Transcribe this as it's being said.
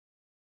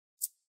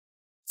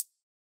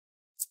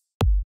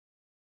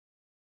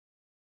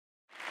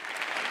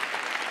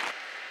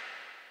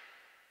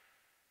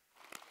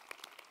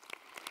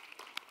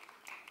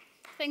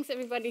Thanks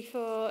everybody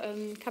for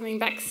coming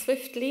back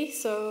swiftly.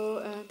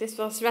 So this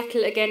was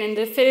Rattle again, and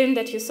the film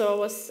that you saw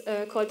was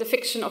called The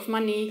Fiction of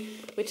Money,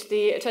 which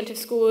the Alternative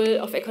School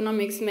of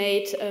Economics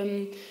made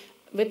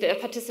with the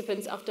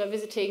participants after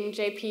visiting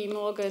JP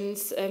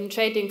Morgan's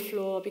trading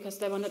floor, because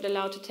they were not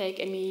allowed to take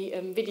any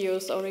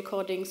videos or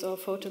recordings or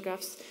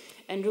photographs.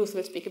 And Ruth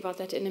will speak about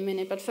that in a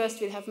minute. But first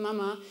we'll have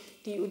Mama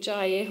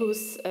Djao,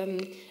 who's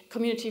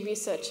community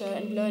researcher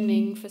and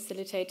learning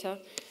facilitator.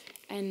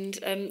 And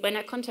when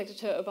I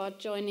contacted her about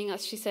joining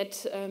us, she said,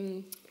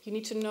 you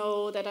need to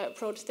know that I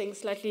approach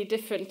things slightly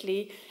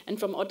differently and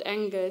from odd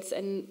angles.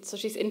 And so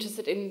she's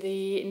interested in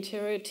the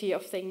interiority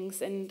of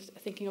things and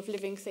thinking of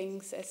living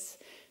things as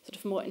sort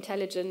of more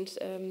intelligent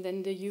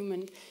than the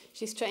human.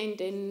 She's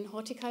trained in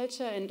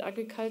horticulture and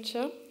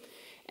agriculture.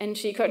 And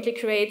she currently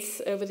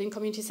creates, within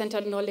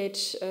community-centered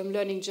knowledge,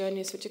 learning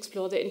journeys which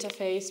explore the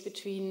interface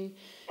between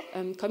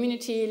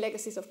community,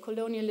 legacies of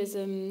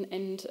colonialism,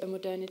 and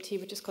modernity,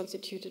 which is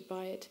constituted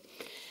by it.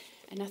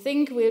 And I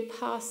think we'll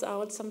pass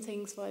out some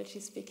things while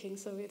she's speaking,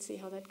 so we'll see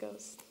how that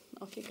goes.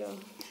 Off you go.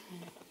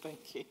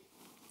 Thank you.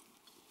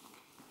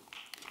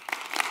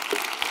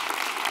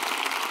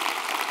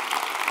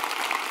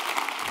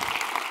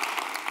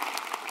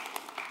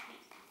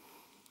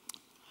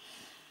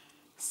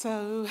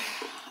 So,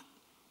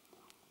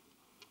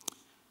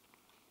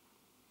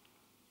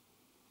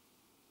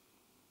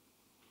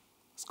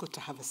 it's good to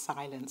have a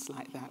silence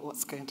like that.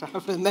 What's going to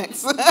happen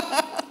next?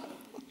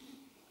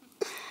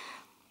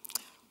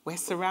 We're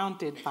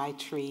surrounded by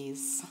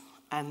trees,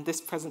 and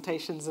this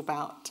presentation is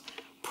about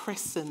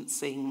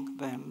presencing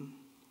them.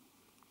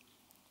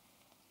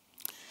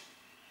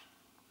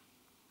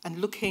 And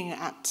looking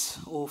at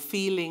or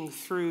feeling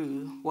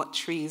through what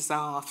trees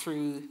are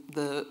through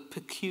the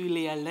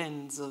peculiar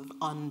lens of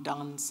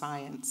undone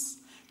science,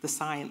 the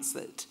science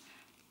that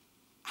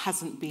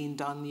hasn't been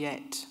done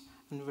yet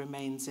and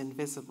remains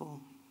invisible.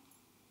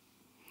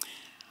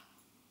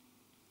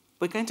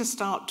 We're going to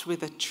start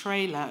with a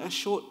trailer, a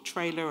short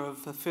trailer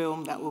of a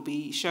film that will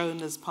be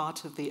shown as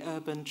part of the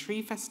Urban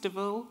Tree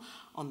Festival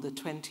on the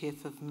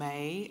 20th of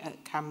May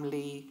at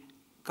Camley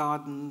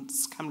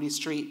Gardens, Camley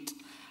Street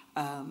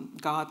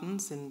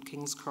Gardens in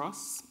King's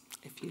Cross,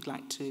 if you'd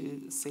like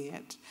to see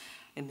it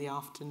in the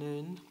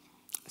afternoon.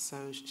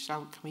 So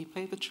can we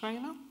play the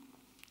trailer?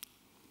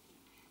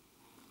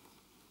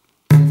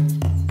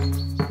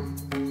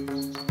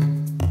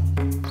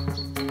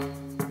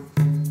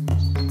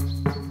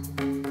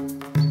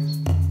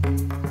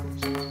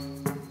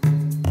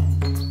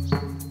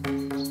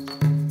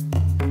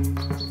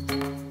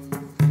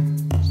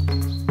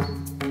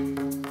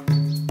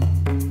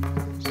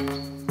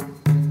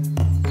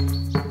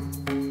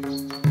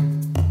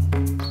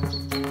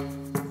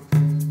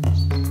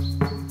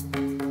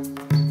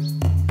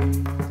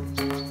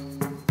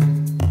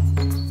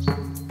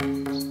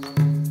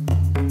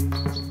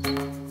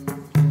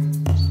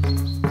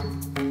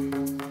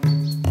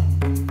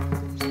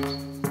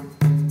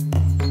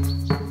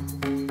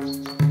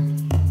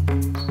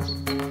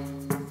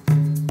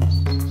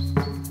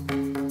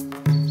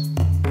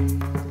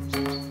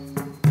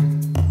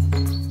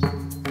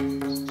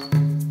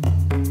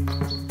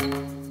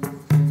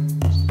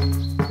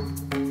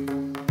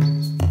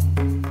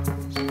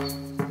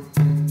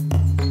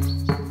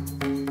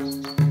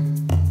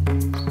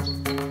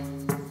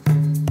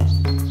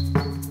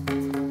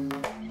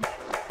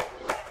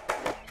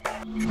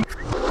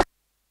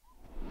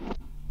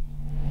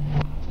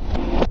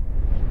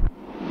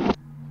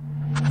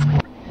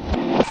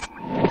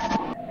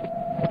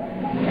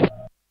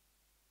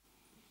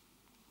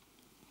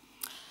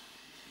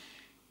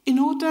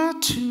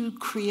 To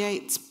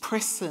create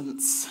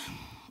presence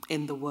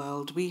in the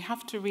world, we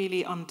have to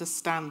really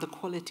understand the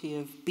quality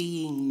of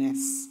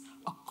beingness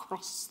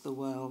across the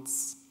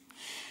worlds.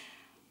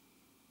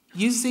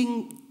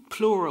 Using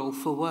plural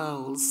for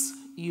worlds,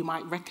 you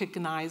might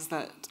recognize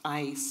that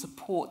I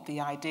support the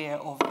idea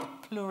of the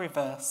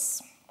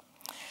pluriverse.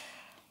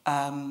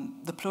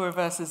 The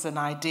pluriverse is an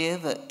idea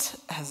that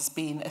has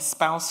been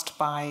espoused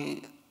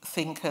by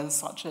thinkers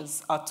such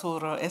as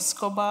Arturo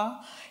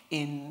Escobar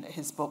in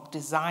his book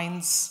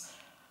Designs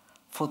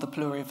for the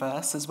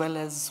Pluriverse, as well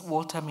as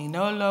Walter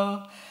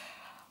Mignolo,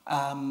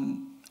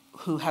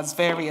 who has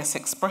various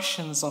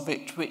expressions of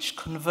it which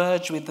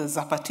converge with the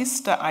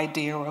Zapatista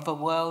idea of a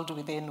world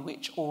within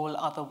which all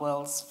other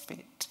worlds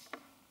fit.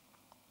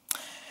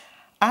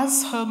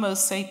 As Homo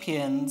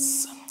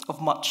sapiens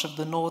of much of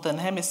the northern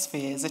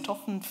hemispheres, it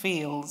often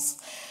feels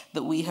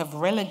that we have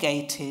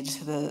relegated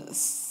the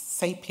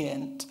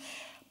sapient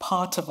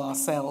part of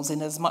ourselves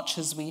in as much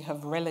as we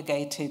have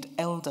relegated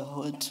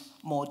elderhood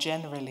more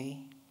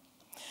generally.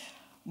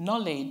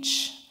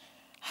 Knowledge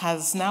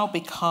has now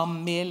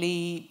become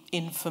merely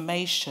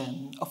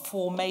information, a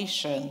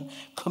formation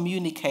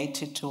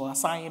communicated to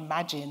us. I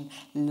imagine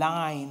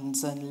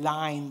lines and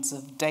lines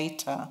of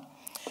data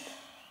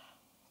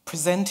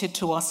presented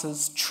to us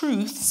as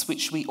truths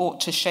which we ought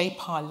to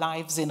shape our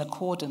lives in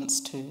accordance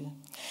to.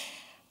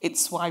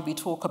 It's why we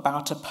talk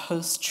about a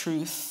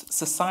post-truth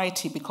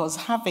society, because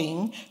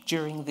having,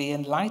 during the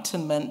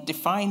Enlightenment,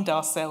 defined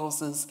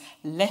ourselves as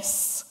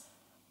less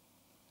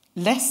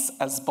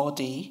as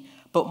body,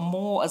 but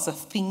more as a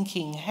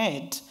thinking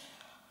head,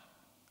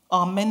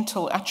 our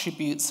mental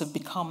attributes have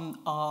become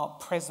our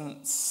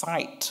present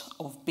site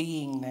of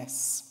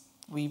beingness.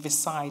 We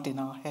reside in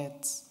our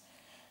heads.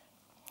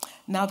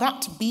 Now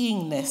that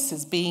beingness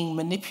is being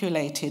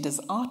manipulated as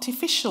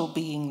artificial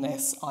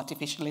beingness,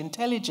 artificial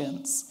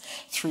intelligence,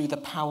 through the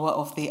power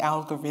of the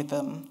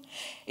algorithm.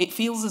 It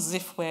feels as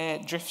if we're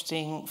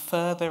drifting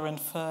further and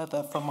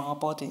further from our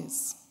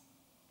bodies.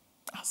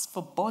 As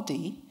for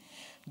body,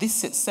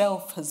 this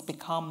itself has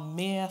become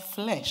mere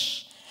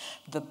flesh,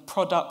 the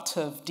product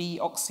of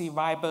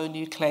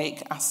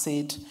deoxyribonucleic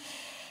acid,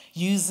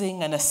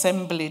 using an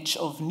assemblage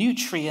of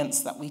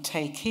nutrients that we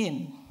take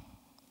in.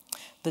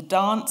 The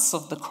dance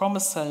of the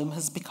chromosome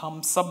has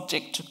become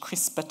subject to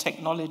CRISPR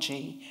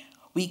technology.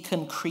 We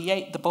can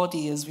create the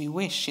body as we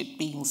wish, it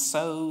being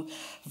so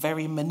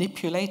very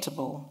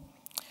manipulatable.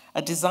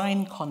 A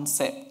design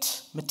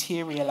concept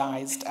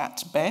materialized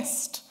at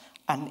best,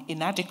 an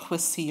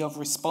inadequacy of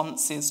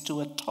responses to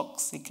a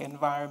toxic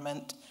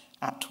environment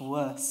at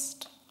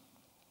worst.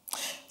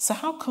 So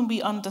how can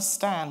we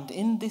understand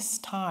in this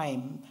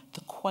time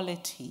the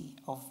quality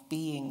of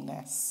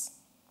beingness?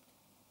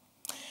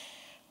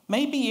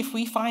 Maybe if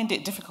we find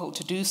it difficult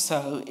to do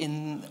so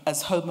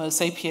as Homo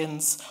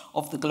sapiens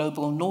of the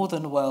global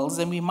northern worlds,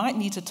 then we might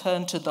need to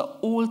turn to the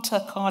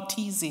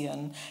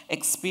alter-Cartesian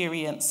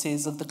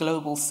experiences of the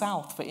global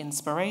south for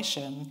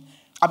inspiration.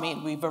 I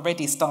mean, we've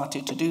already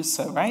started to do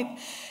so, right?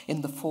 In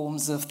the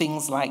forms of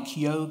things like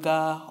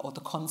yoga or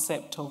the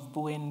concept of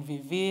buen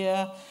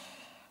vivir,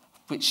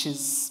 which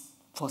is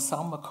for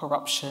some a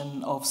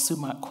corruption of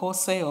Sumak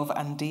Kose, of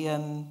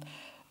Andean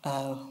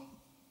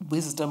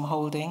wisdom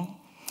holding.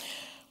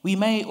 We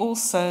may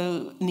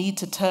also need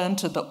to turn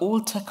to the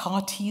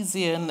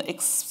alter-Cartesian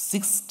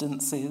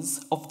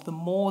existences of the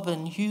more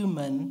than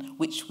human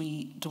which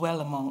we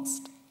dwell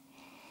amongst.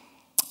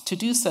 To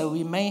do so,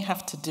 we may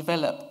have to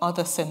develop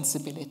other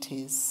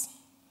sensibilities,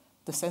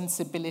 the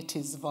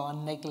sensibilities of our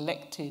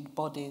neglected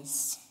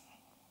bodies.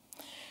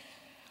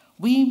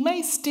 We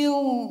may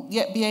still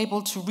yet be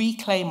able to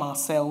reclaim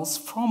ourselves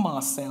from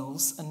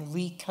ourselves and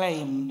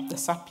reclaim the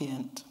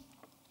sapient.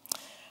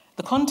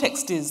 The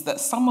context is that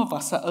some of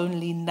us are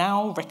only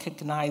now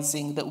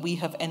recognizing that we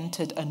have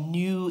entered a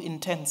new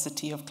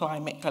intensity of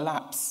climate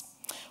collapse.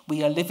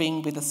 We are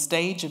living with a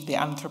stage of the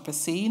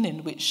Anthropocene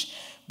in which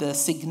the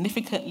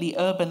significantly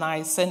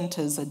urbanized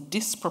centers are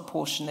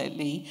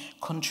disproportionately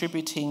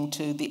contributing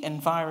to the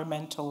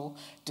environmental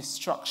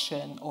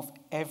destruction of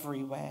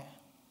everywhere.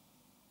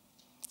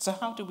 So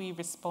how do we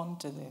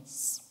respond to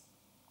this?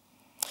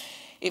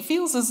 It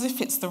feels as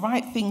if it's the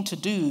right thing to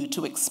do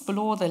to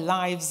explore the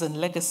lives and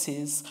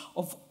legacies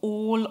of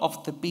all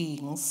of the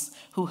beings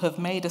who have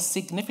made a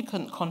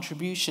significant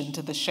contribution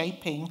to the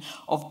shaping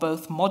of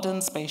both modern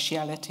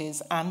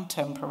spatialities and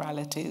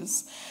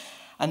temporalities,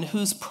 and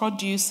whose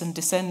produce and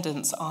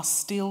descendants are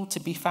still to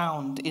be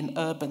found in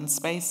urban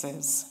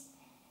spaces.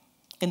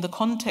 In the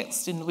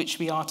context in which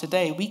we are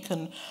today, we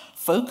can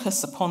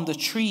focus upon the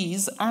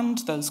trees and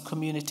those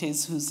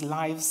communities whose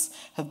lives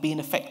have been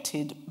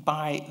affected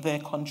by their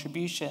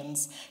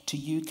contributions to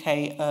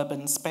UK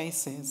urban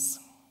spaces.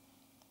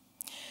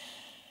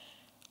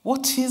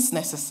 What is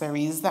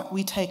necessary is that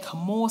we take a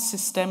more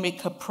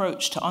systemic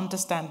approach to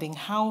understanding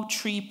how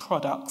tree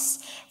products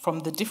from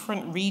the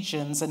different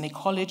regions and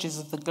ecologies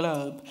of the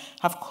globe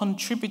have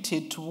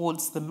contributed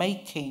towards the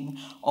making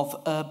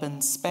of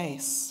urban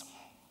space.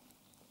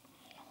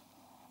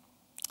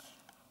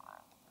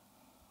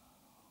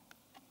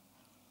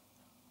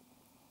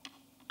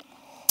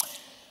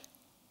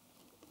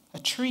 A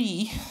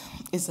tree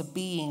is a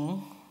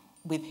being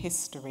with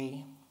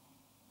history.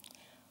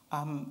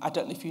 I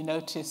don't know if you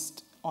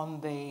noticed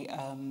on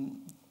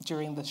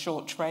during the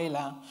short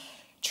trailer,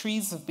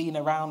 trees have been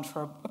around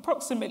for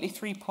approximately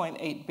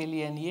 3.8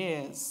 billion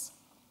years.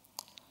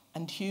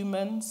 And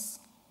humans,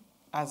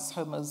 as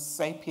Homo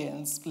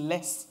sapiens,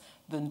 less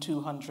than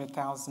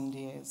 200,000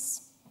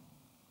 years.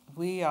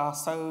 We are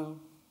so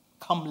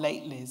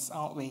come-latelys,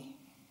 aren't we?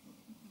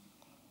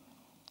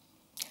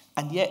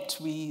 And yet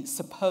we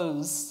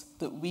suppose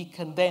that we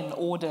can then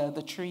order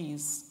the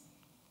trees.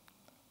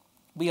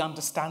 We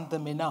understand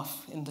them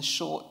enough in the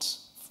short,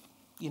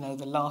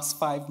 the last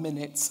 5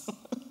 minutes,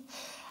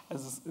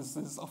 as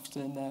is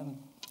often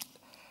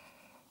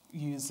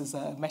used as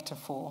a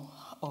metaphor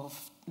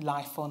of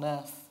life on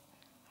Earth.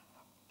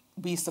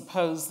 We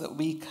suppose that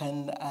we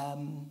can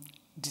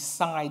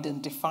decide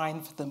and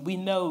define for them. We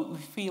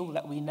feel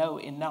that we know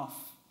enough.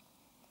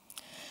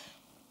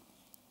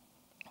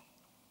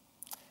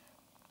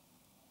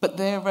 But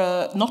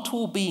not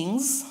all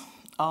beings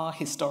are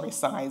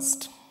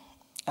historicized.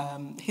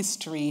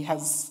 History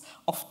has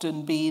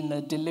often been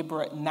a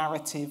deliberate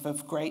narrative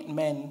of great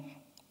men,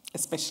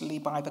 especially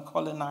by the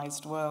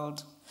colonized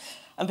world.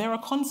 And there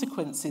are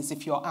consequences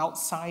if you're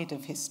outside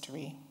of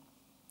history.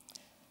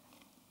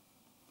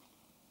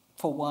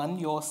 For one,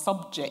 you're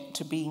subject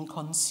to being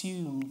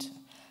consumed,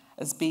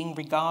 as being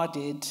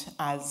regarded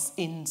as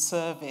in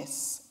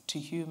service to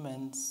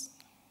humans.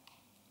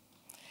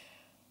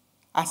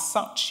 As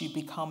such, you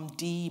become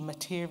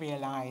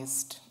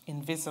dematerialized,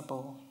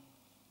 invisible.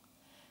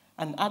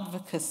 And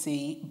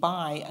advocacy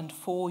by and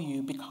for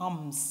you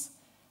becomes,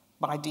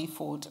 by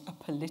default, a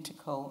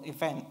political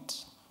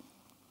event.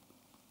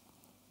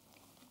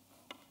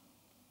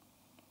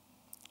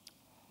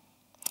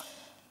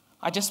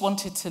 I just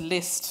wanted to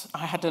list,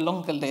 I had a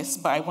longer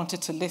list, but I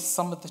wanted to list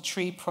some of the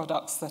tree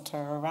products that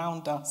are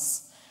around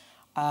us.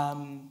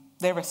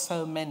 There are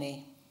so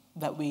many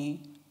that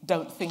we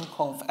don't think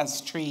of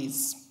as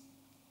trees.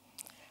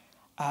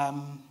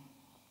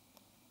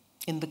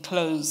 In the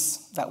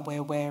clothes that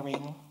we're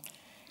wearing,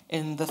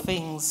 in the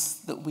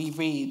things that we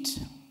read.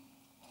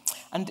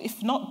 And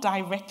if not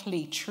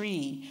directly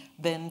tree,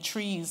 then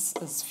trees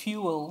as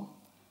fuel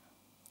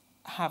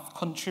have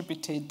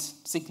contributed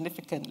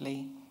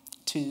significantly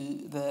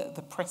to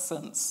the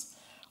presence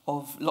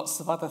of lots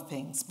of other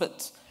things.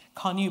 But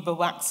carnauba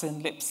wax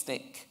in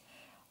lipstick,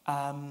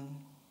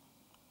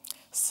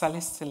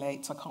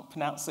 salicylate, I can't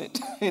pronounce it,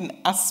 in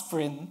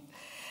aspirin,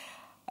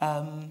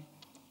 some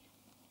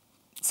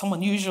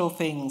unusual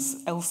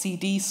things,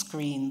 LCD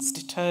screens,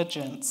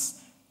 detergents,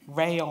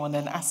 rayon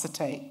and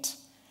acetate,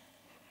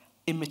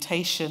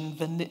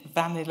 imitation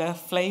vanilla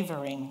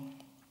flavouring,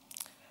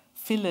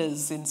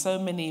 fillers in so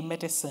many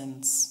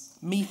medicines,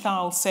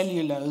 methyl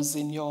cellulose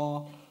in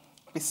your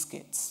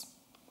biscuits.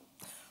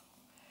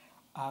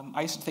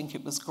 I used to think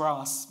it was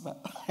grass,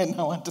 but I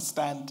now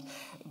understand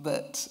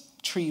that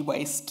tree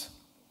waste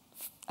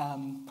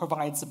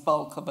provides a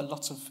bulk of a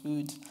lot of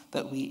food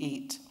that we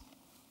eat.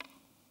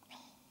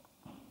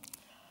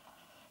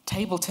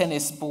 Table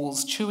tennis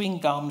balls, chewing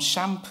gum,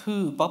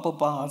 shampoo, bubble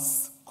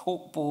baths,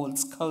 cork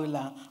boards,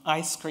 cola,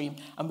 ice cream,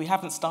 and we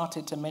haven't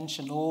started to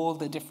mention all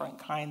the different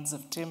kinds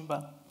of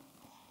timber.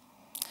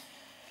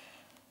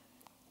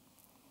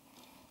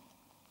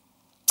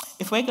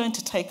 If we're going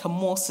to take a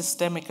more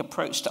systemic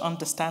approach to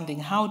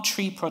understanding how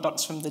tree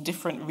products from the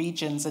different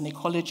regions and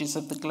ecologies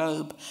of the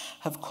globe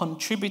have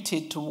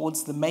contributed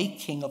towards the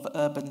making of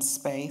urban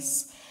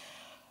space,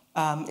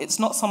 it's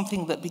not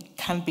something that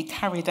can be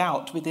carried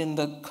out within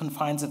the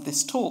confines of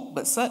this talk,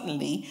 but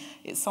certainly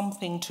it's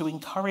something to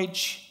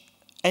encourage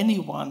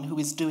anyone who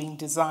is doing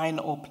design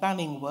or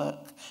planning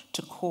work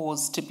to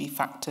cause to be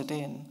factored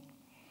in.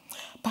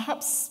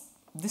 Perhaps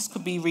this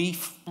could be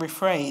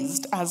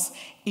rephrased as,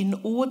 in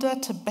order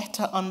to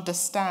better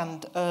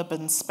understand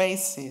urban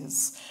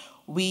spaces,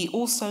 we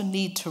also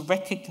need to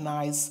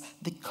recognize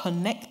the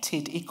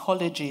connected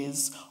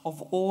ecologies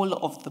of all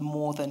of the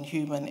more than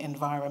human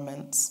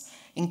environments,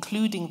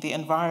 including the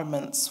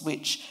environments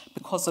which,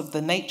 because of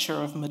the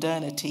nature of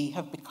modernity,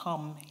 have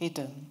become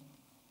hidden.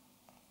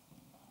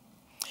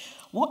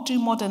 What do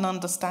modern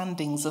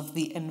understandings of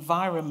the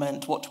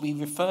environment, what we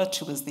refer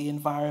to as the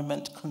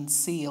environment,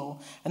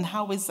 conceal? And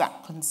how is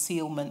that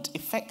concealment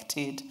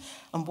effected?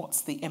 And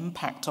what's the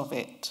impact of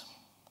it?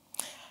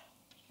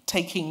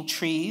 Taking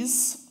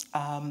trees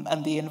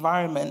and the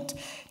environment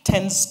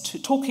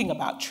talking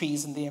about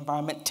trees and the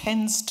environment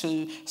tends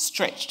to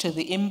stretch to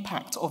the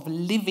impact of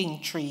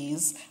living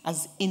trees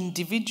as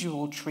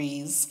individual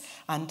trees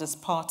and as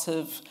part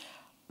of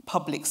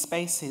public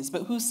spaces.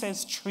 But who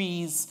says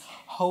trees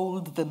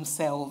hold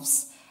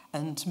themselves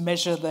and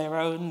measure their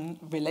own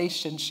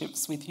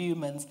relationships with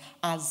humans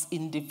as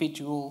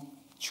individual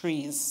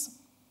trees?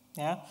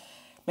 Yeah?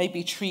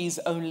 Maybe trees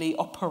only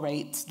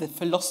operate, the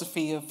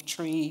philosophy of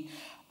tree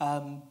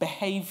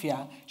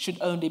behavior should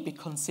only be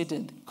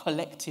considered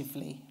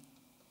collectively,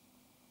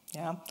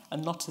 yeah,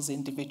 and not as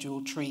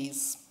individual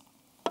trees.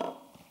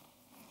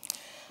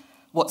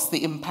 What's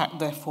the impact,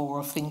 therefore,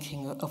 of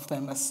thinking of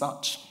them as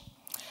such?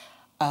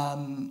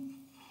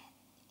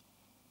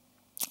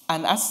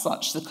 And as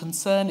such, the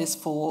concern is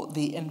for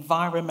the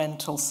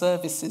environmental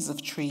services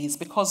of trees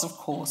because, of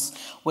course,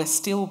 we're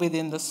still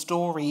within the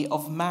story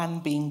of man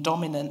being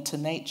dominant to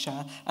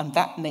nature and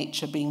that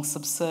nature being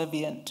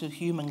subservient to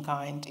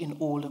humankind in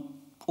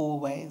all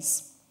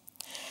ways.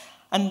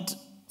 And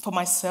for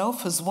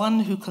myself, as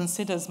one who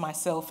considers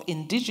myself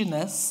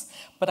indigenous,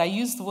 but I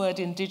use the word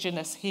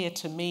indigenous here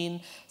to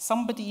mean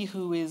somebody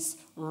who is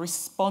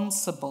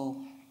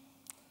responsible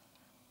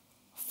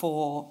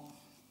for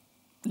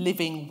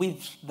living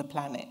with the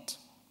planet,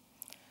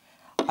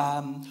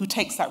 who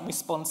takes that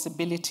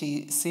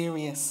responsibility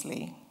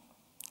seriously.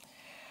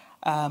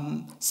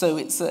 So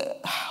it's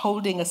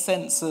holding a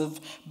sense of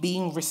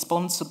being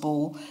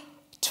responsible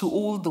to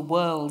all the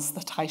worlds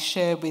that I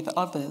share with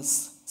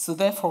others. So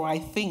therefore I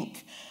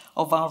think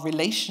of our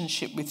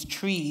relationship with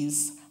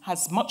trees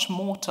has much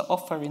more to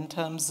offer in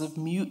terms of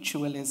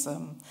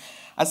mutualism,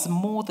 as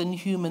more than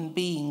human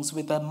beings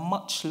with a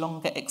much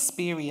longer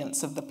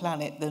experience of the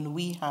planet than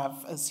we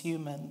have as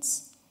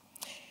humans.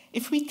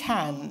 If we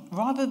can,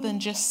 rather than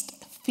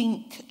just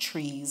think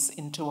trees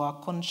into our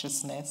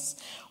consciousness,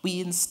 we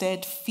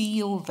instead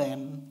feel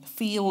them,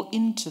 feel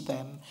into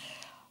them,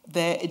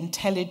 their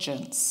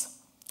intelligence,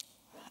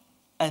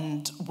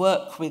 and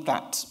work with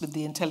that, with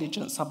the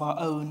intelligence of our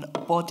own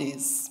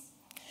bodies.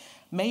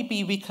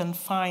 Maybe we can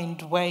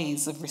find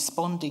ways of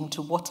responding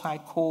to what I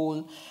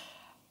call,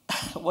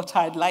 what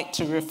I'd like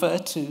to refer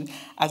to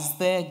as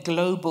their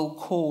global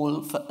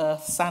call for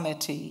earth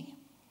sanity.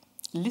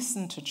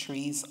 Listen to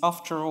trees.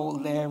 After all,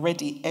 they're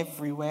already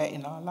everywhere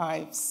in our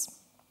lives.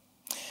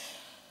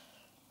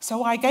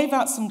 So I gave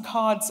out some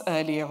cards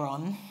earlier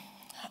on,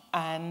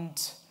 and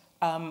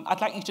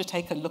I'd like you to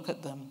take a look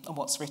at them and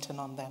what's written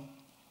on them.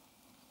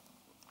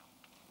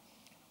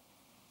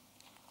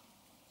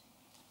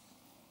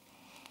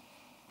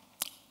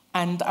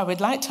 And I would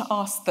like to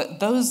ask that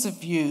those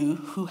of you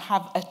who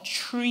have a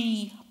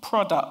tree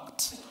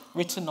product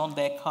written on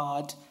their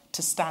card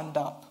to stand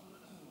up,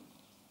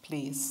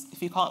 please.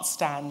 If you can't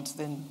stand,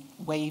 then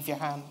wave your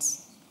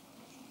hands.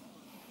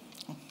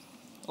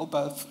 Or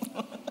both.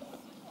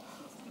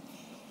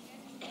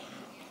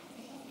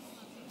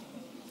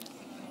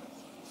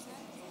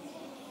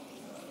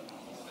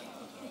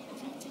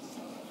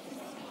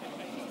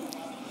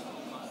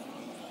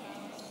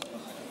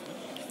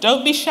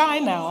 Don't be shy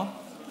now.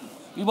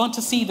 We want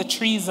to see the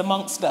trees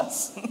amongst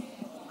us.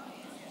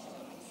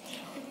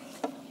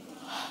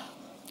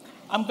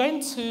 I'm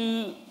going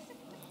to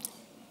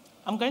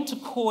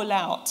call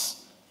out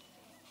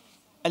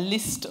a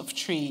list of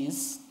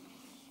trees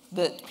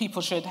that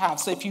people should have.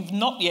 So if you've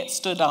not yet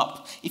stood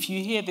up, if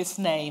you hear this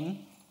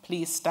name,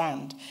 please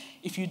stand.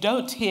 If you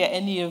don't hear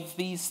any of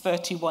these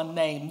 31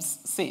 names,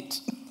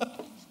 sit.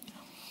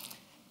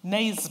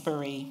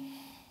 Naseberry.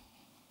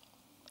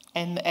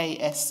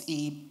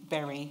 N-A-S-E,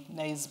 berry,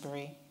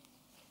 naseberry.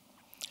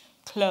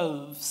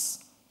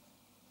 Cloves.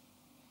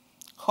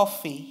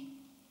 Coffee.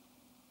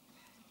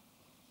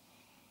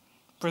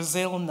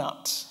 Brazil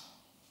nut.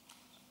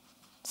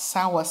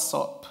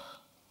 Soursop.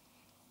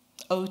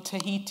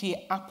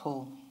 Tahiti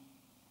apple.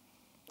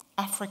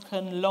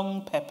 African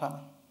long pepper.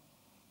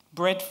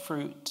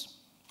 Breadfruit.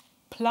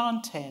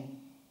 Plantain.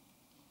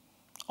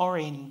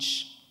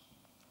 Orange.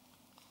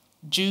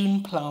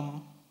 June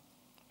plum.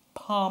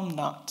 Palm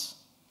nut.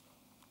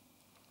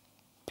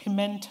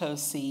 Pimento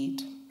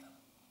seed,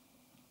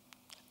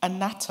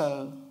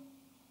 annatto,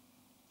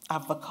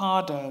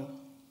 avocado,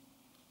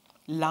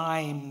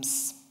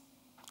 limes,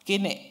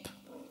 guinea,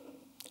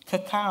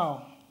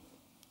 cacao,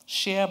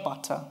 shea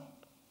butter,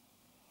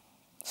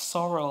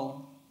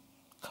 sorrel,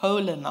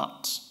 kola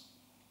nut,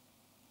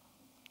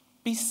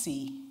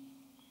 bisi,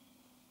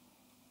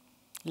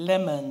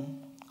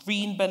 lemon,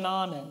 green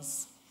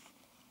bananas,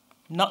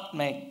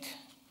 nutmeg,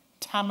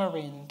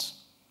 tamarind,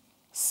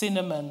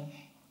 cinnamon,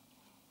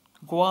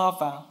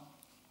 guava,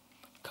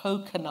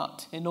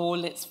 coconut in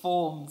all its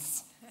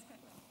forms,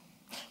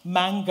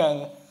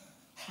 mango,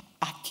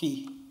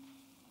 ackee.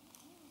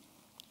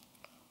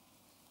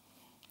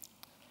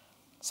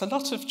 It's a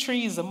lot of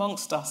trees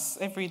amongst us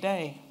every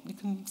day. You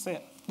can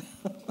sit.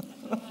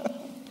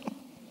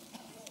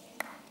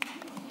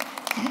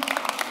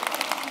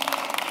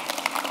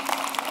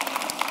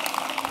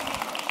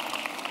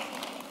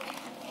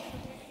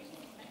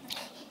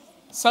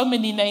 So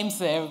many names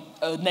there,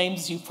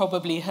 names you've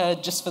probably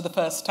heard just for the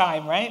first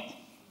time, right?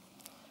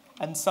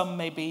 And some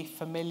may be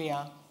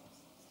familiar.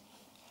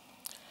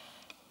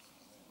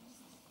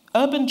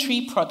 Urban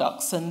tree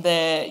products and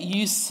their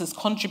use has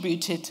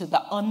contributed to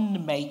the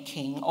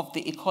unmaking of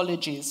the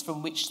ecologies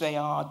from which they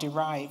are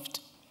derived.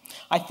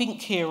 I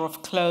think here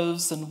of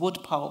cloves and wood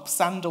pulp,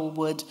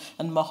 sandalwood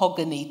and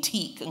mahogany,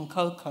 teak and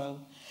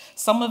cocoa.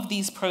 Some of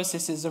these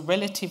processes are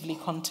relatively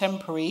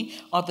contemporary,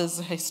 others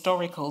are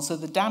historical, so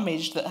the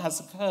damage that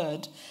has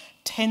occurred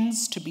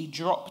tends to be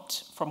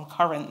dropped from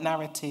current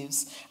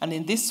narratives, and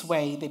in this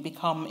way they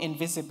become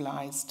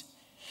invisibilized.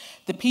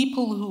 The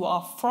people who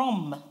are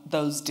from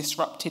those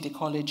disrupted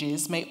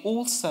ecologies may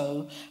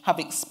also have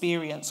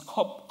experienced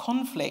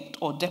conflict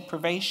or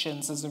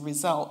deprivations as a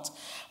result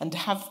and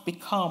have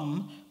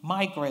become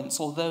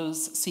migrants or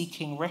those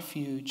seeking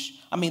refuge.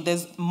 I mean,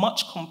 there's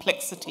much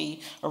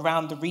complexity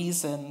around the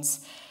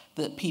reasons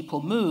that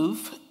people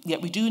move,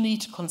 yet we do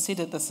need to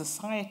consider the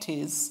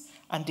societies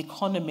and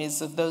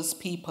economies of those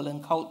people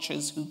and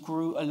cultures who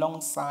grew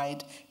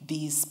alongside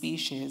these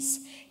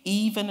species,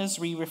 even as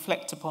we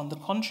reflect upon the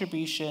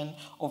contribution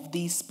of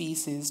these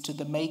species to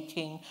the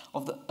making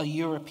of a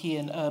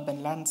European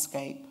urban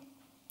landscape.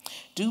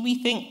 Do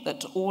we think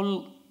that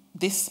all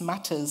this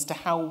matters to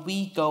how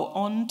we go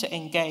on to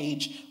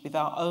engage with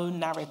our own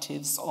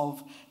narratives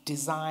of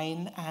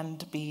design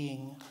and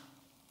being?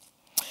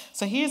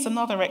 So here's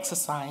another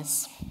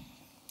exercise.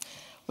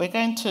 We're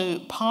going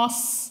to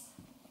pass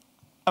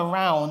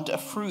around a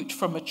fruit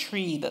from a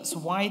tree that's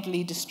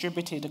widely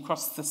distributed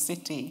across the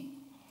city.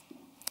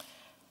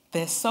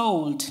 They're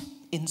sold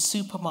in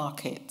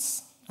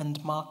supermarkets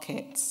and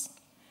markets.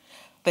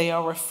 They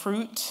are a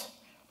fruit.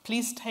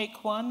 Please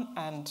take one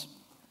and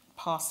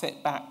pass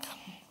it back.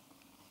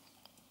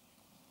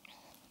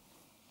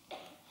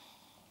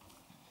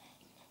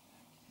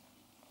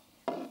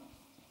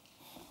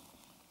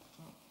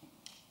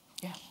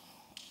 Yeah.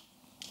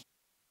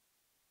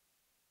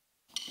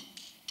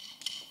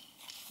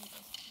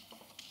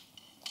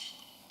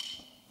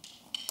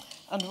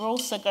 And we're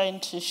also going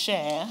to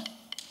share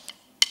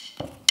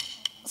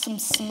some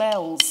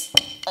smells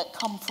that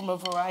come from a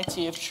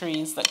variety of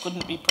trees that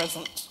couldn't be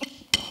present.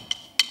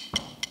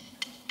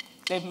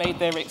 They've made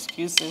their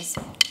excuses.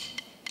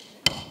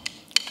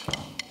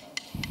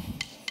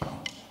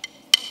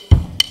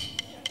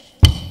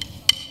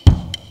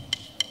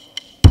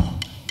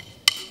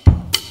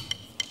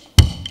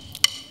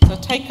 So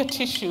take a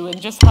tissue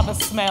and just have a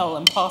smell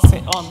and pass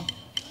it on.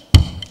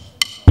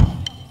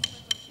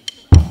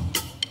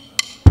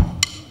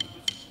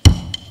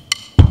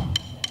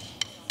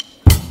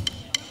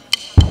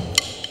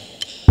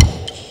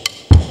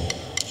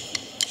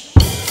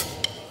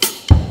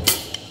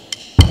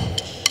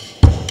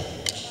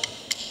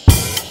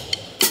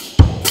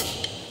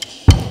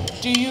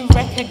 Do you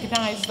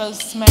recognize those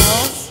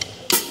smells?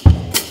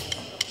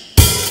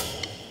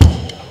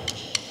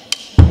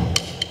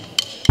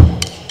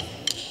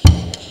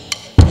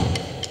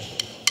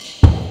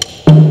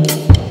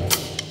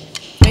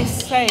 They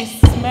say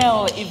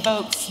smell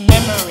evokes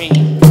memory.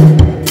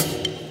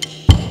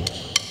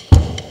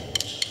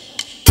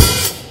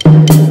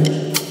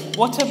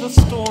 What are the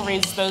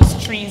stories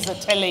those trees are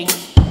telling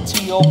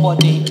to your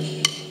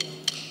body?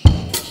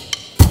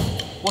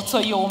 What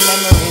are your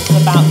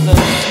memories about those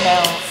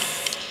smells?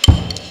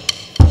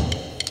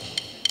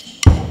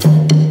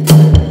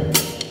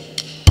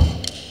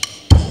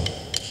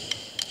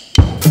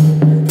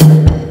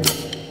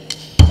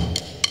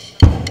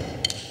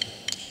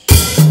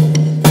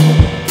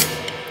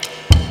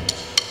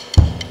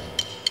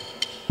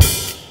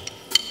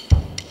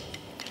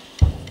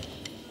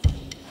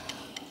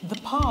 The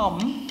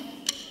palm,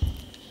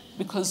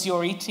 because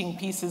you're eating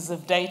pieces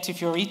of date if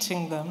you're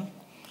eating them,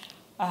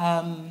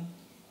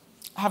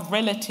 have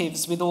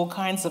relatives with all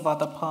kinds of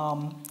other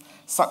palm,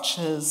 such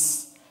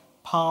as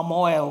palm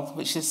oil,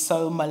 which is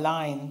so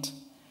maligned.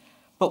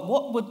 But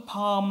what would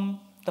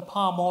the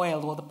palm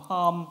oil or the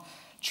palm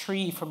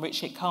tree from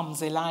which it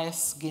comes,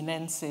 Elias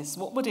guinensis,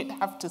 what would it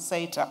have to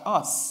say to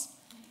us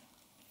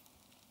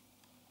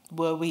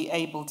were we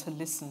able to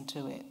listen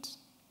to it?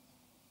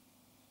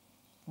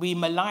 We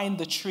malign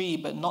the tree,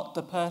 but not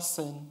the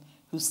person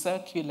who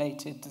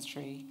circulated the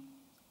tree.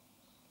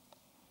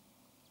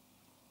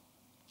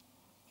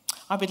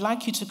 I would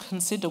like you to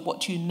consider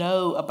what you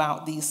know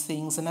about these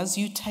things, and as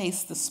you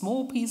taste the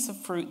small piece of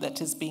fruit that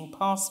is being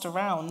passed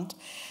around,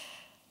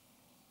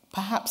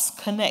 perhaps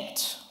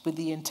connect with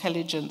the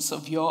intelligence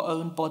of your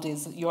own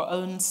bodies, your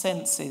own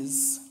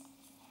senses,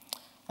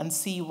 and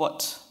see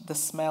what the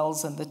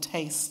smells and the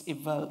taste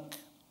evoke.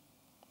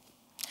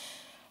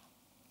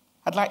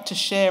 I'd like to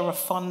share a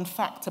fun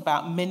fact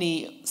about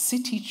many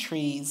city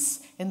trees,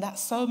 in that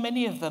so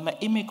many of them are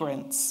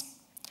immigrants.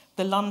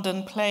 The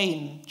London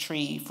plane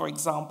tree, for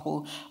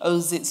example,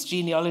 owes its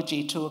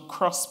genealogy to a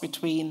cross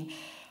between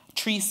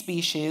tree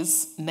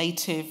species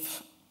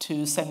native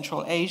to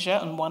Central Asia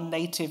and one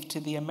native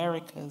to the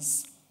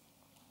Americas.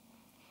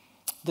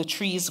 The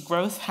tree's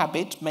growth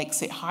habit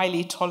makes it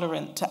highly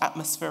tolerant to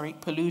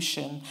atmospheric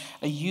pollution,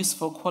 a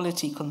useful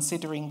quality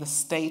considering the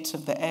state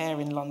of the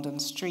air in London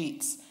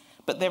streets.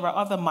 But there are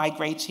other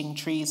migrating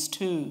trees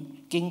too,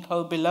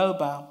 ginkgo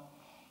biloba,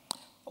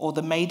 or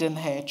the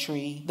maidenhair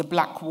tree, the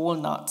black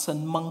walnuts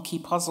and monkey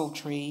puzzle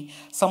tree,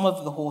 some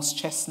of the horse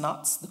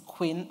chestnuts, the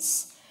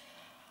quince,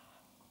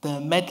 the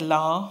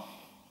medlar,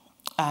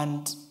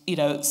 and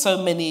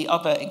so many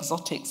other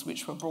exotics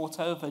which were brought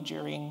over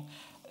during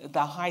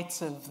the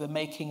height of the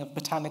making of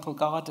botanical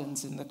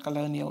gardens in the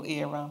colonial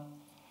era.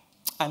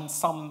 And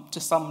to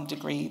some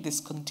degree, this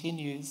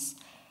continues.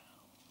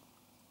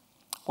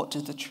 What do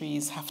the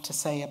trees have to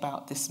say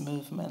about this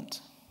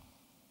movement?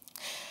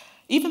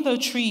 Even though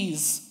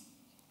trees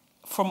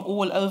from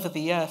all over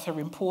the earth are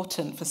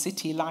important for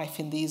city life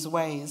in these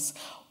ways,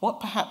 what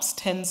perhaps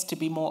tends to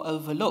be more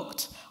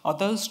overlooked are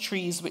those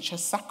trees which are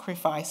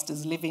sacrificed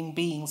as living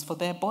beings for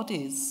their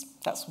bodies.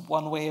 That's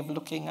one way of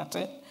looking at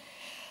it.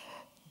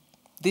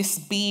 This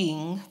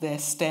being their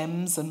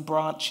stems and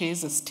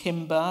branches as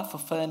timber for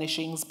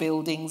furnishings,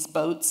 buildings,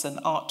 boats and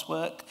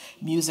artwork,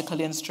 musical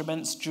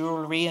instruments,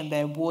 jewelry, and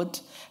their wood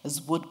as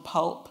wood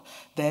pulp,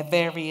 their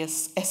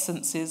various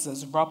essences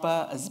as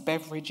rubber, as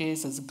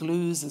beverages, as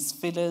glues, as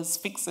fillers,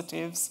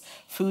 fixatives,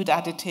 food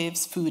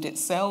additives, food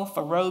itself,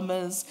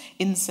 aromas,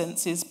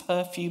 incenses,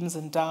 perfumes,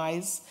 and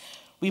dyes.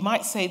 We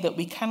might say that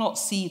we cannot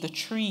see the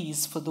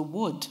trees for the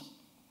wood,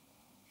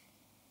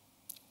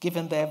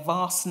 given their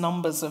vast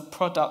numbers of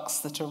products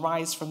that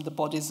arise from the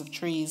bodies of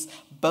trees,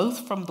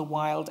 both from the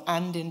wild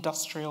and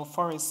industrial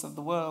forests of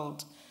the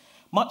world.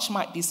 Much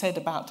might be said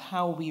about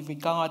how we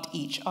regard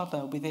each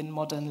other within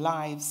modern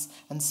lives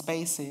and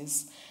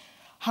spaces.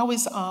 How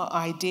is our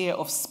idea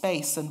of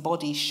space and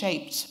body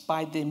shaped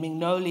by the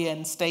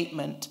Mignolian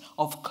statement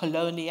of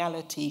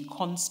coloniality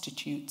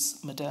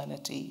constitutes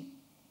modernity?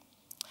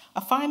 A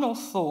final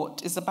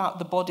thought is about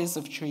the bodies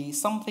of trees,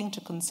 something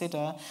to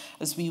consider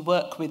as we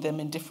work with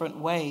them in different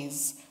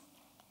ways,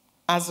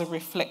 as a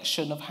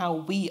reflection of how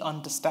we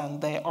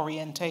understand their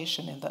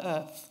orientation in the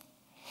earth.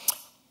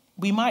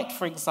 We might,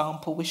 for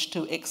example, wish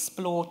to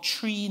explore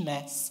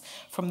treeness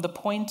from the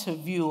point of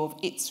view of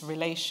its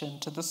relation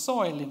to the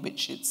soil in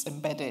which it's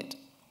embedded.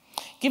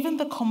 Given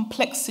the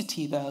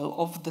complexity, though,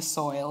 of the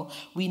soil,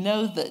 we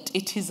know that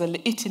it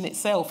in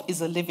itself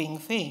is a living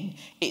thing.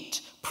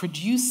 It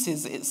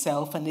produces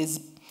itself and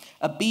is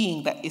a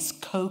being that is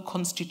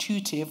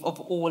co-constitutive of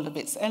all of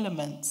its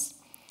elements,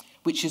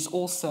 which is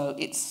also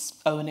its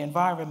own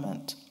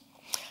environment.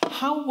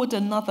 How would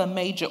another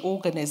major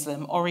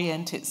organism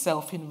orient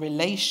itself in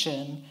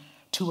relation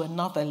to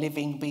another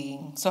living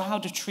being? So how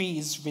do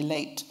trees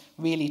relate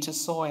really to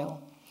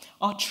soil?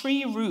 Are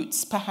tree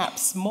roots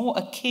perhaps more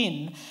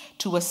akin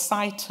to a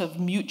site of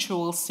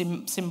mutual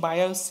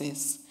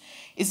symbiosis?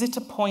 Is it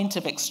a point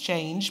of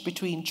exchange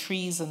between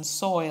trees and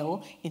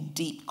soil in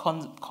deep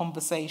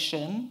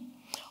conversation?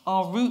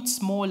 Are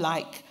roots more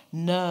like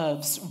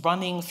nerves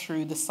running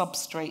through the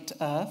substrate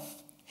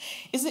earth?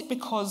 Is it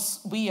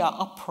because we are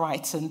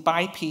upright and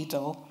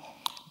bipedal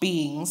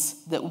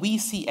beings that we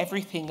see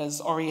everything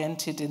as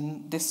oriented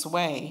in this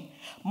way?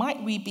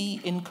 Might we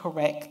be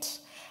incorrect?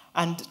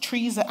 And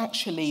trees are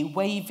actually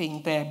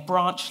waving their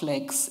branch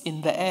legs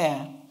in the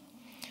air,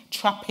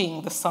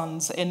 trapping the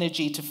sun's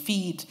energy to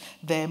feed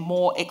their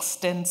more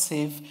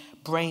extensive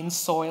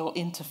brain-soil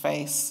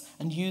interface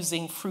and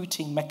using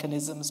fruiting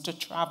mechanisms to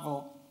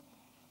travel.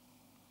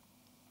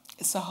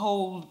 It's a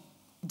whole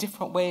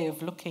different way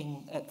of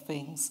looking at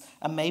things,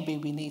 and maybe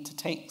we need to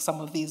take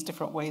some of these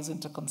different ways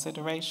into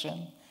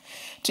consideration.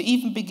 To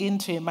even begin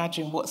to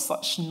imagine what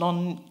such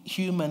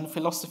non-human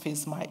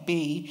philosophies might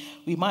be,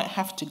 we might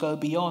have to go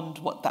beyond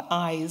what the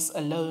eyes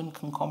alone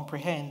can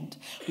comprehend.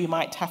 We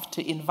might have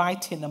to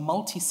invite in a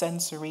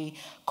multisensory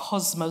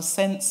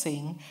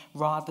cosmosensing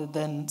rather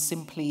than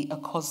simply a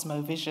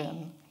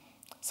cosmovision.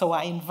 So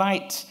I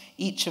invite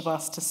each of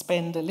us to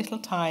spend a little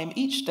time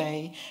each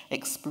day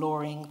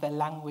exploring the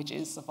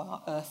languages of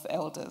our Earth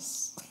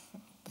elders.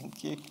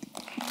 Thank you.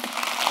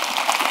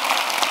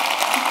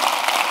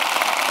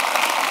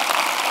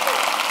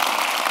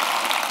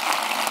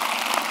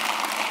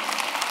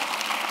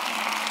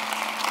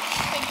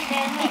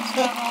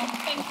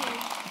 Thank you.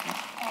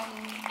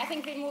 I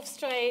think we move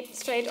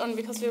straight on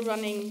because we're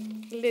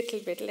running a little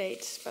bit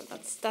late, but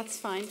that's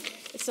fine.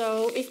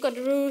 So we've got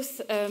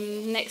Ruth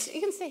next.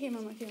 You can stay here,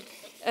 Mama.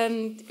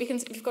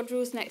 We've got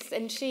Ruth next,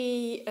 and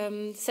she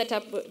set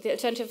up the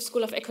Alternative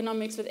School of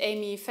Economics with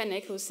Amy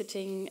Fennick, who's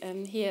sitting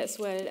here as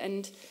well.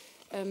 And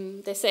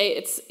they say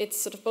it's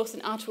sort of both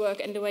an artwork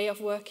and a way of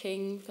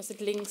working because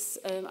it links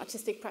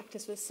artistic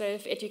practice with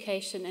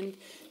self-education. And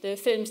the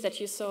films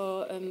that you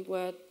saw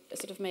were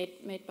sort of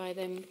made by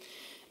them.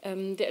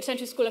 The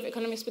Alternative School of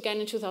Economics began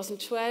in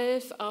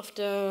 2012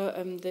 after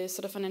the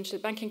sort of financial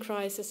banking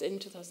crisis in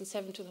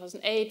 2007,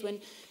 2008,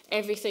 when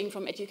everything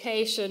from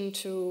education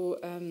to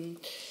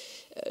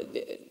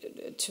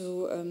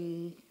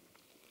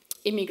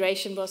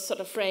immigration was sort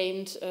of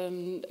framed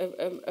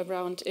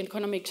around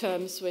economic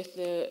terms, with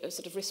the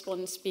sort of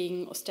response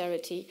being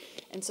austerity.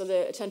 And so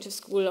the Alternative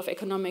School of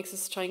Economics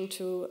is trying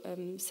to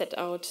set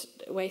out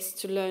ways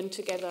to learn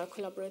together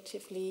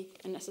collaboratively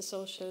and as a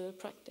social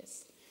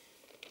practice.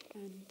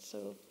 And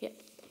so, yeah,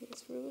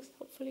 here's Ruth,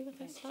 hopefully with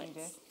her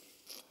slides.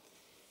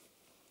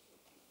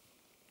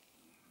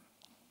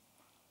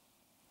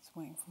 Just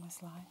waiting for my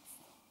slides.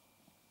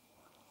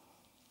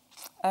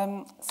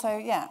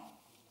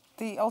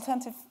 The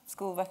Alternative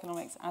School of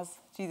Economics, as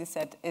Judith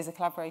said, is a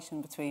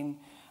collaboration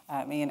between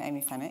me and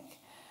Amy Fennick.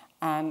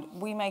 And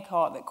we make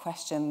art that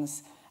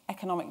questions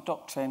economic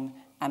doctrine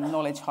and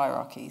knowledge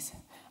hierarchies.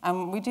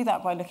 And we do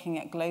that by looking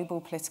at global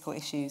political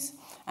issues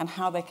and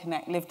how they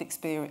connect to lived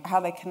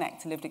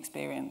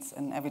experience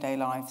and everyday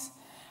lives.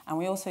 And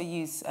we also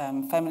use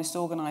feminist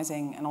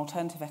organising and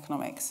alternative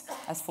economics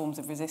as forms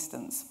of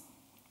resistance.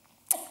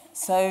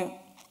 So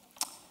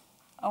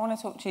I want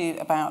to talk to you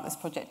about this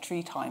project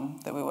Tree Time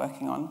that we're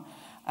working on.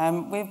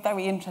 We're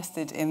very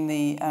interested in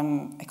the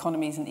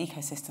economies and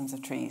ecosystems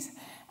of trees,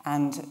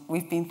 and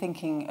we've been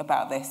thinking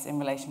about this in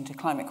relation to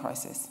climate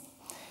crisis.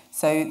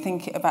 So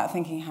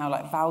thinking how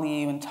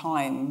value and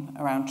time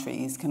around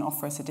trees can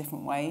offer us a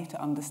different way to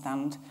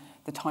understand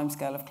the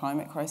timescale of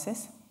climate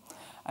crisis.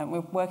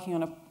 We're working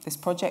on this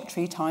project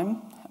Tree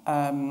Time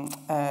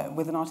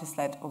with an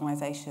artist-led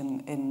organisation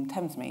in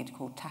Thamesmead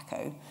called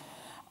TACO.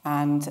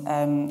 And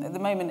at the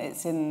moment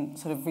it's in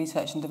sort of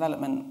research and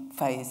development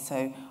phase. So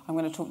I'm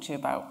going to talk to you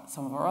about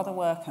some of our other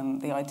work and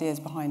the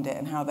ideas behind it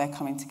and how they're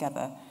coming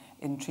together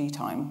in Tree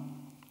Time.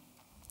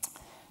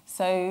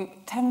 So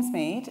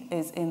Thamesmead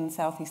is in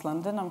southeast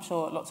London. I'm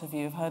sure lots of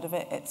you have heard of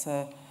it. It's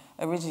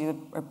originally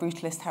a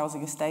brutalist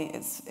housing estate.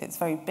 It's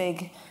very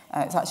big.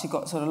 It's actually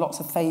got sort of lots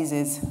of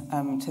phases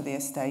to the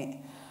estate.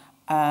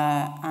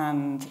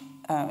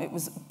 It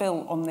was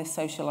built on this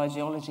social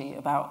ideology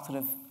about sort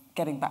of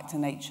getting back to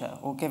nature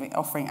or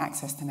offering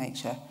access to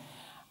nature.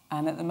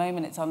 And at the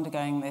moment it's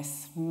undergoing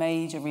this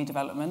major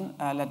redevelopment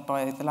led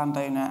by the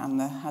landowner and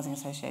the housing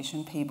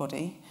association,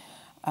 Peabody.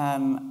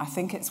 I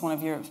think it's one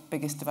of Europe's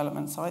biggest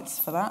development sites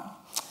for that.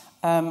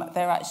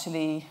 They're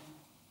actually,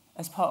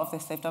 as part of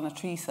this, they've done a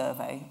tree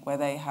survey where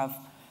they have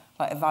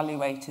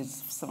evaluated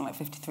something like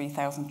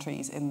 53,000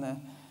 trees in the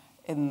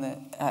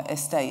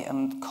estate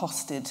and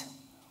costed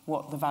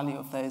what the value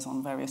of those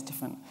on various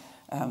different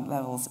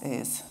levels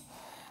is.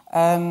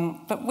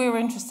 But we were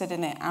interested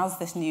in it as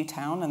this new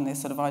town, and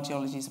there's sort of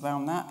ideologies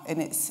around that, in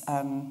its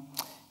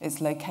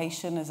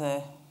location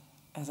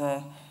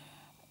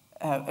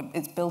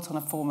it's built on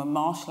a former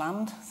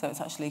marshland, so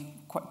it's actually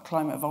quite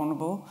climate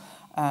vulnerable.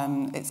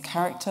 Its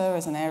character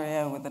as an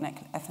area with an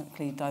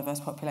ethnically diverse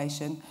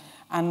population,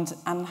 and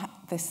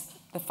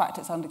the fact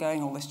it's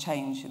undergoing all this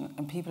change,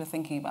 and people are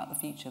thinking about the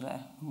future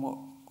there and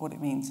what it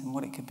means and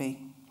what it could be.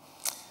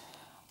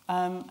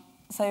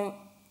 So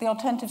the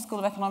Alternative School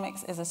of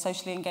Economics is a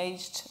socially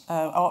engaged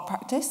art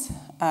practice.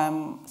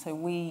 So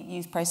we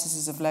use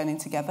processes of learning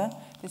together.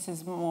 This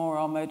is more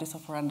our modus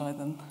operandi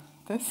than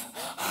this,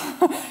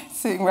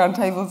 sitting around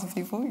tables of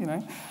people, you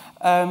know.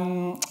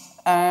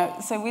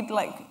 So we'd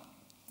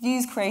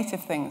use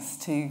creative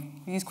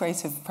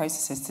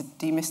processes to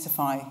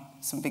demystify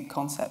some big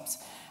concepts.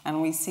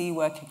 And we see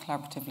working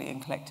collaboratively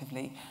and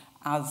collectively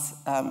as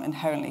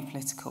inherently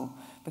political,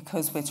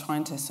 because we're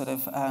trying to sort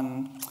of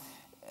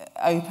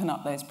open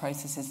up those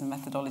processes and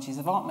methodologies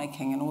of art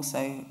making, and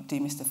also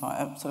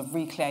demystify, sort of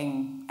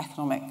reclaim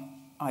economic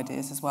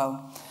ideas as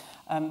well.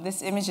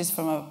 This image is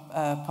from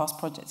a past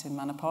project in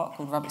Manor Park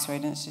called Rabbits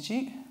Road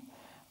Institute.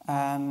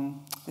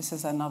 This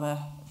is another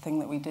thing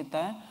that we did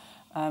there.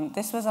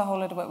 This was a whole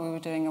lot of work we were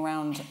doing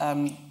around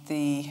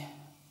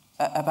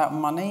about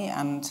money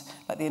and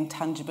like the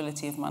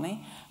intangibility of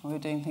money. And we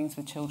were doing things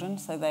with children,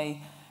 so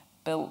they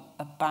built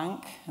a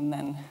bank and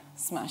then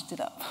smashed it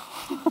up,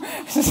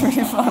 which is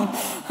really fun.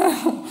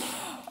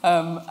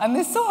 And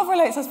this sort of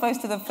relates, I suppose,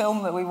 to the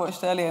film that we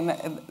watched earlier, and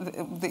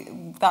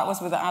that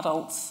was with the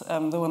adults,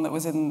 the one that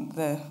was in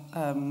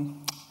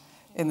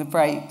the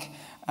break.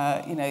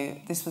 You know,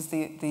 this was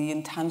the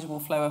intangible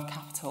flow of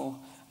capital,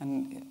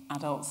 and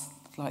adults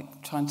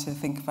like trying to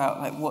think about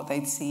like what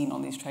they'd seen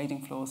on these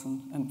trading floors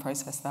and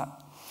process that,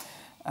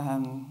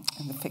 and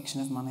the fiction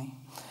of money.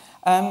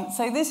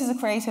 So this is a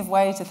creative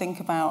way to think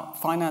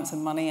about finance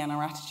and money and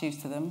our attitudes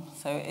to them.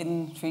 So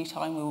in free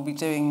time we'll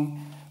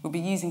be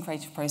using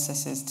creative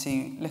processes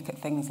to look at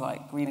things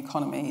like green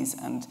economies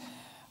and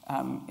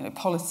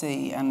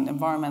policy and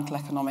environmental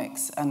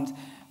economics, and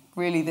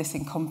really this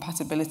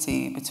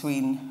incompatibility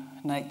between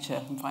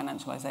nature and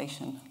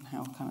financialisation, and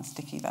how kind of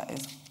sticky that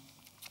is.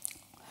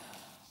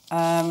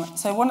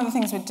 So one of the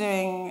things we're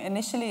doing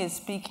initially is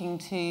speaking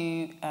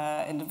to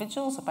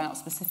individuals about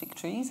specific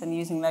trees and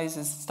using those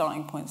as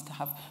starting points to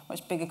have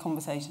much bigger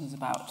conversations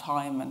about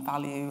time and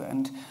value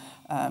and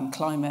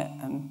climate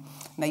and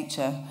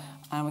nature.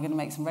 And we're going to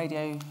make some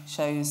radio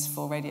shows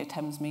for Radio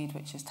Thamesmead,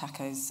 which is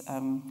TACO's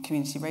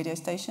community radio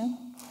station.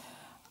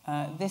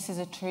 This is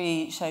a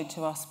tree showed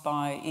to us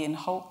by Ian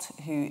Holt,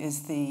 who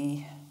is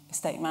the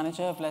estate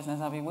manager of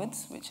Lesners Abbey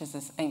Woods, which is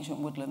this ancient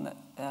woodland that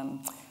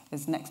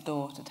is next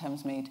door to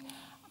Thamesmead,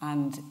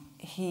 and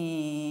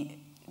he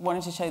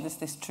wanted to show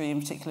this tree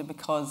in particular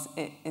because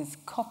it is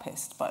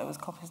coppiced, but it was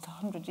coppiced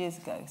 100 years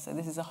ago. So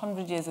this is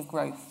 100 years of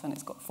growth, and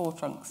it's got 4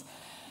 trunks,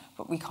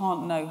 but we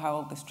can't know how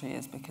old this tree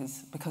is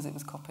because it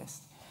was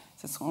coppiced.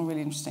 So it's something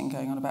really interesting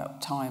going on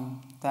about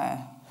time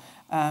there.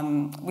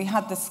 We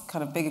had this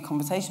kind of bigger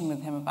conversation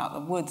with him about the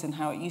woods and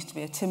how it used to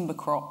be a timber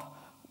crop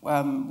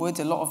wood.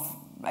 A lot of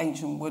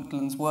ancient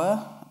woodlands were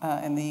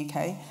in the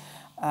UK,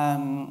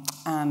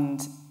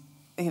 and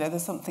you know,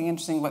 there's something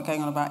interesting about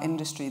going on about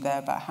industry there,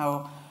 about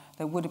how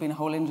there would have been a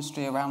whole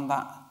industry around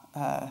that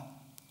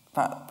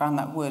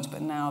wood,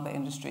 but now the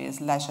industry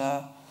is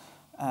leisure,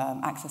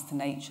 access to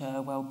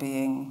nature,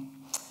 well-being,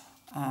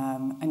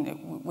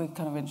 and we're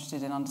kind of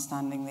interested in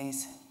understanding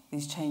these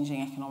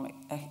changing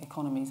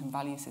economies and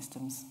value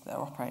systems that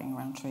are operating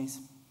around trees.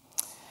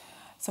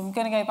 So I'm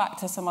going to go back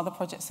to some other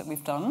projects that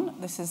we've done.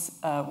 This is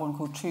one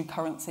called True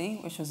Currency,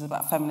 which was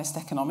about feminist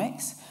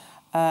economics.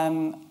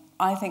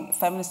 I think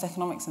feminist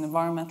economics and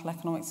environmental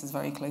economics is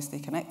very closely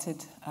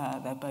connected.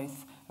 They're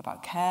both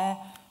about care,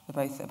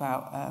 they're both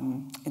about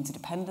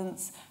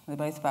interdependence, and they're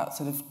both about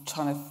sort of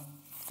trying to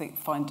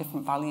find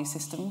different value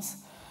systems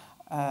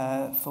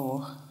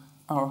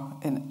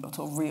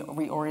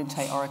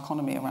reorientate our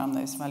economy around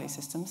those value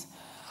systems.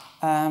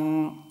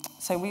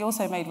 So we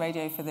also made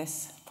radio for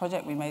this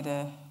project. We made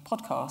a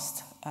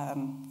podcast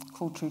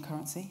called True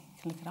Currency.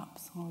 You can look it up.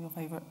 It's one of your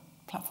favourite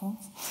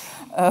platforms.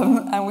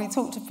 And we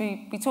talked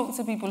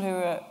to people who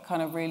are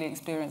kind of really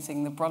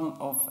experiencing the brunt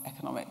of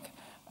economic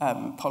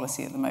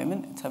policy at the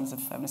moment in terms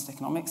of feminist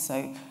economics,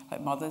 so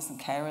like mothers and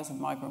carers and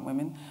migrant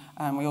women.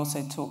 We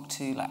also talked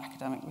to like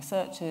academic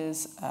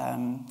researchers,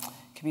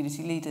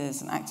 community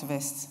leaders and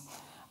activists.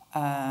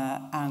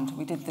 And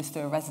we did this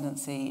through a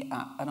residency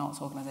at an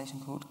arts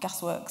organisation called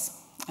Gasworks.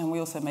 And we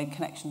also made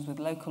connections with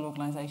local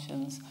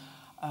organisations.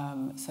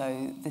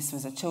 So this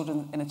was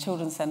in a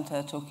children's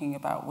centre talking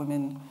about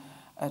women,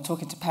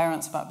 talking to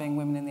parents about being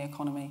women in the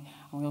economy.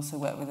 And we also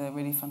worked with a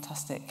really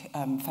fantastic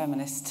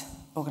feminist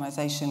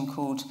organisation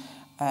called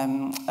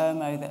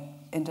ERMO that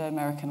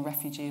Indo-American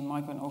refugee and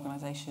migrant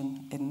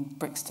organisation in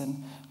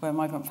Brixton, where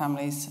migrant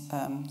families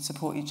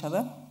support each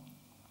other.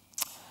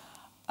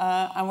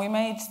 And we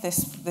made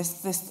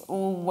this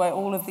where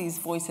all of these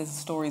voices and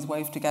stories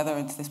wove together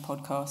into this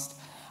podcast.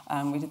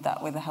 We did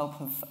that with the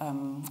help of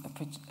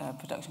a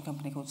production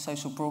company called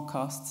Social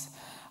Broadcasts.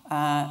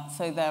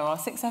 So there are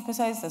 6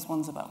 episodes. There's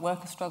ones about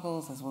worker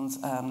struggles, there's ones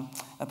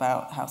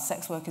about how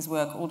sex workers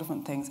work, all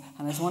different things,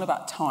 and there's one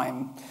about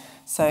time.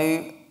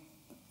 So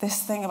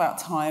this thing about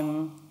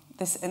time,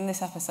 in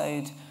this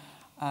episode,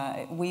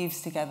 it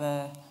weaves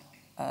together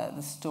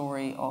the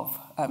story of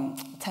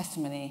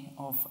testimony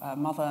of a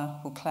mother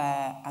called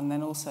Claire, and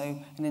then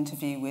also an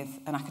interview with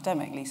an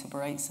academic, Lisa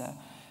Baretza,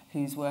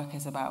 whose work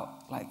is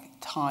about like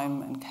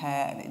time and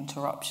care and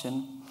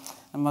interruption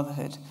and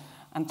motherhood.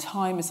 And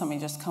time is something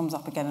that just comes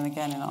up again and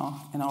again in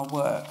our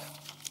work.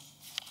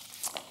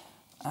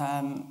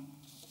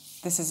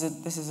 This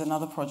is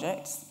another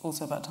project,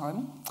 also about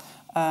time,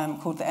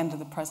 called The End of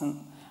the Present.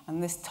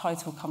 And this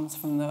title comes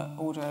from a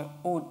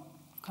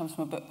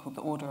book called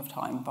The Order of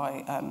Time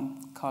by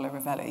Carlo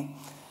Rovelli.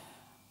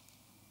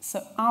 So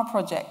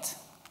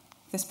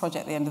this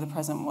project, The End of the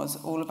Present, was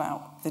all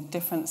about the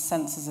different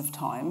senses of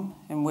time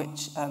in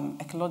which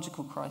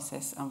ecological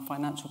crisis and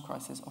financial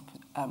crisis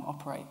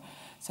operate.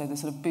 So the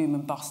sort of boom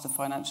and bust of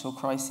financial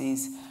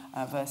crises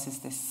versus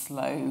this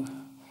slow,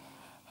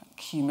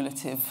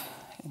 cumulative,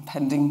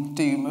 impending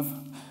doom of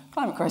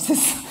climate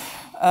crisis.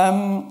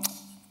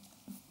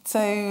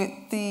 So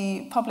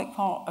the public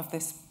part of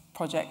this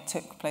project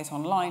took place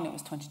online. It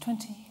was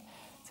 2020,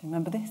 so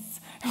remember this,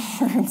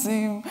 on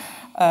Zoom.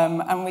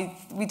 And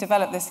we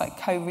developed this like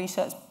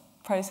co-research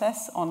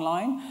process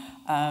online.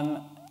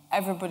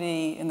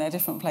 Everybody in their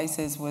different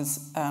places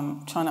was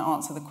trying to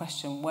answer the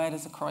question, where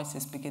does a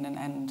crisis begin and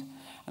end?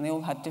 And they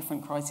all had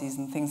different crises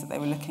and things that they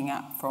were looking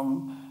at,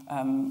 from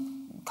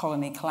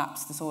colony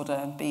collapse disorder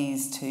and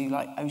bees to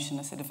like ocean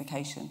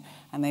acidification.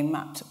 And they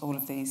mapped all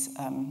of these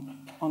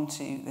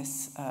onto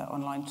this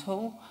online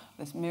tool,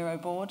 this Miro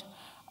board,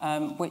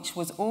 which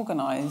was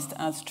organised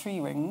as tree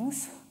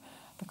rings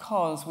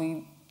because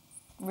we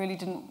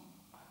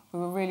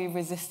were really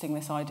resisting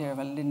this idea of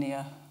a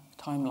linear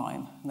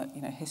timeline, and that,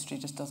 you know, history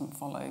just doesn't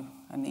follow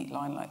a neat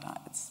line like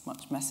that. It's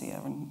much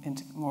messier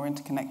and more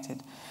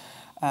interconnected.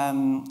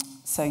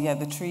 So yeah,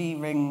 the tree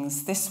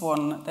rings. This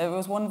one, there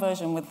was one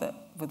version with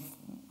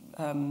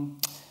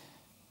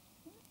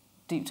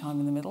deep time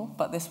in the middle,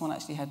 but this one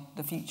actually had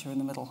the future in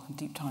the middle, and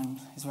deep time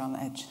is around the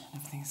edge, and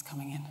everything is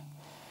coming in.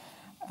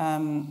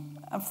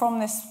 And from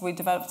this, we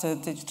developed a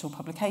digital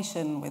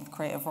publication with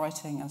creative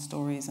writing and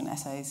stories and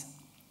essays,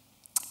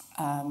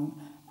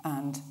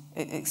 and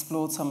it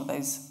explored some of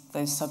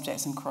those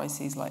subjects and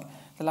crises, like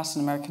the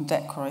Latin American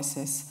debt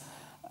crisis.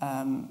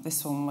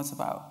 This one was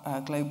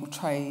about global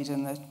trade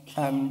and the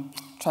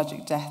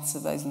tragic deaths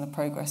of those in the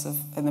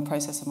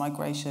process of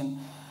migration.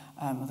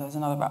 There was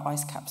another about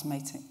ice caps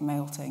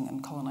melting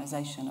and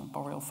colonisation and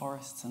boreal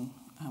forests, and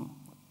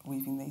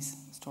weaving these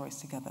stories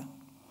together.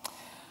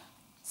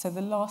 So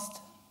the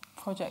last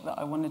project that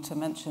I wanted to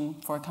mention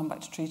before I come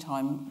back to Tree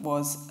Time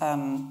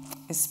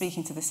is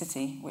Speaking to the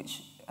City,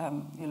 which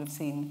you'll have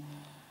seen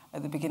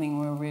at the beginning.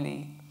 We were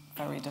really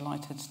very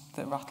delighted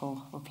that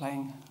Rattle were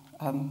playing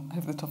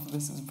over the top of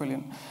this. It was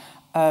brilliant.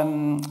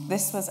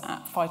 This was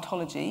at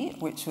Phytology,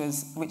 which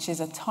is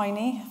a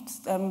tiny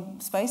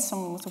space.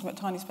 Someone was talking about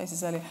tiny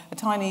spaces earlier. A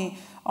tiny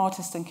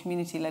artist and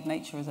community-led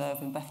nature reserve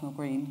in Bethnal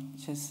Green,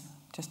 which is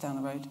just down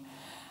the road.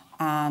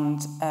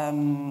 And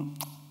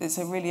it's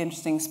a really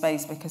interesting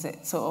space because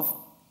it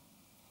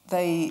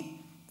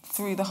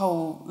through the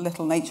whole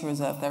little nature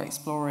reserve, they're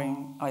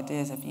exploring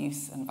ideas of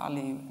use and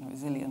value and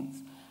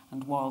resilience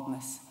and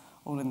wildness,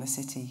 all in the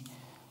city.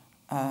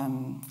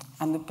 And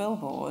the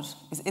billboard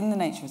is in the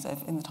nature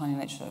reserve, in the tiny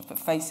nature reserve, but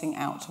facing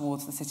out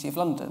towards the City of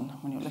London.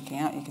 When you're looking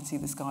out, you can see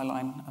the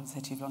skyline of the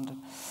City of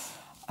London.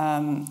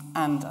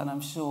 And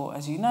I'm sure,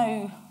 as you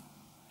know,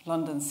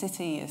 London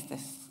City is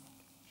this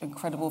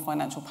incredible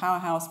financial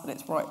powerhouse, but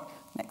it's right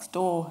next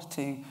door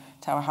to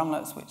Tower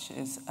Hamlets, which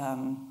is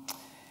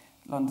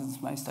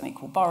London's most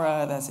unequal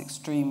borough. There's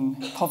extreme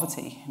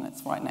poverty, and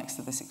it's right next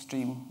to this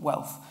extreme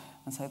wealth.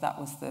 And so that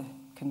was the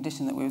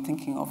condition that we were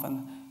thinking of,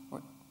 and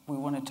we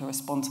wanted to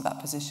respond to that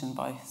position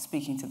by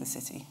speaking to the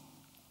city.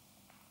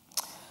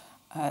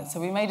 So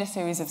we made a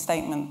series of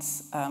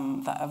statements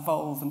that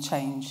evolve and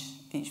change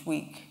each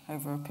week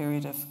over a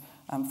period of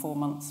 4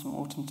 months, from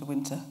autumn to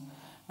winter.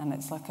 And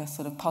it's like a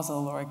sort of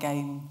puzzle or a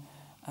game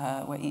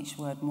where each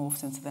word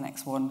morphs into the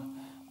next one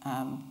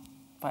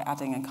by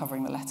adding and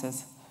covering the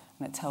letters.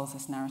 And it tells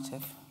this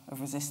narrative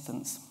of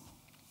resistance.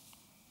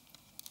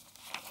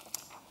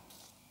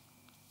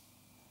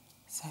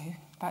 So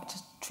back to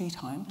Tree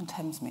Time and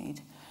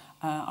Thamesmead.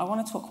 I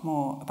want to talk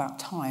more about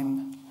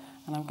time,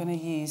 and I'm going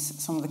to use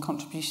some of the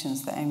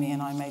contributions that Amy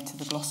and I made to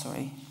the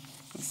glossary,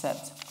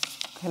 except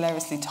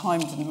hilariously time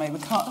didn't make the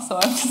cut, so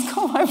I've just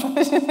got my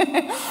version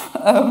here.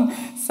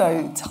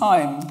 So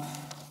time,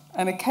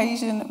 an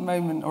occasion,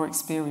 moment or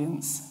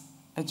experience,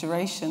 a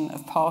duration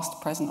of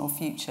past, present or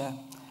future,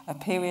 a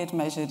period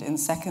measured in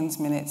seconds,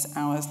 minutes,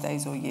 hours,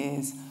 days or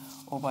years,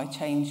 or by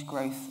change,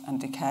 growth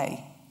and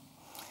decay.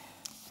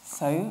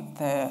 So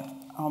there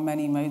are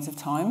many modes of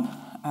time,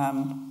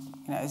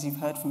 as you've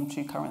heard from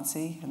True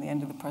Currency and the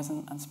end of the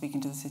present and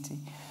Speaking to the City.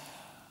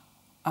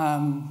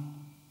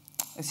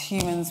 As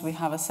humans, we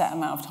have a set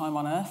amount of time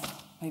on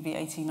Earth, maybe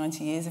 80,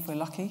 90 years if we're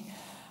lucky.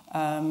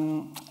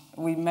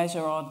 We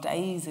measure our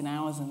days in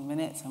hours and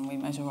minutes, and we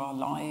measure our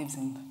lives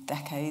in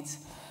decades.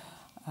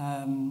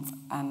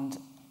 And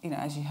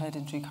as you heard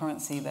in True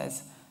Currency,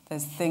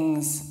 there's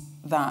things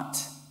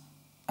that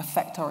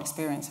affect our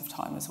experience of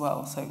time as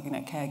well. So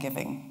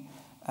caregiving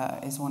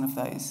is one of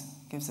those,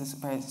 gives us a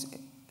very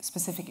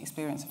specific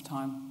experience of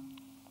time.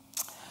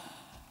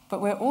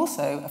 But we're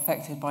also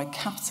affected by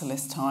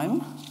capitalist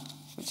time,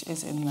 which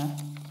is in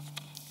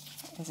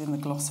the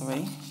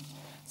glossary.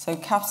 So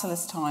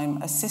capitalist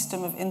time, a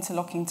system of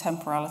interlocking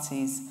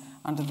temporalities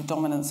under the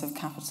dominance of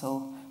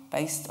capital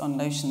based on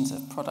notions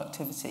of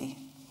productivity.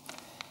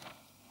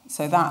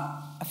 So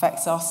that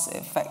affects us,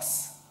 it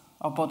affects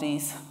our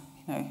bodies,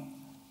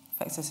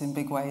 affects us in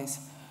big ways.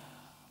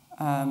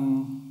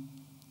 And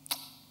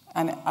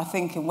I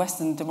think in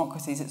Western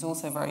democracies, it's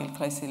also very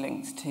closely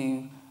linked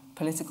to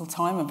political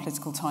time and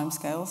political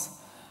timescales.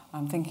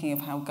 I'm thinking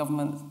of how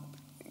government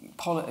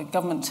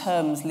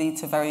terms lead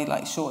to very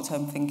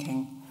short-term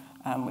thinking,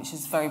 which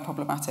is very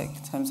problematic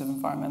in terms of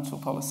environmental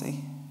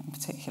policy in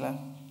particular.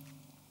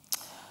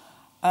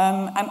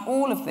 And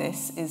all of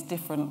this is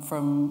different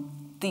from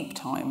deep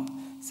time.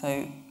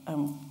 So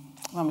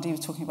Mamadou was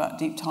talking about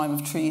deep time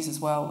of trees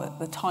as well, that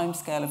the time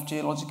scale of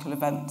geological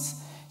events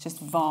is just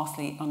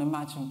vastly,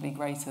 unimaginably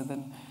greater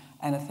than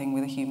anything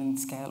with a human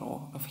scale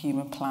or of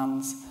human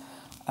plans.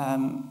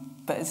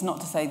 But it's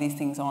not to say these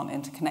things aren't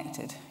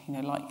interconnected. In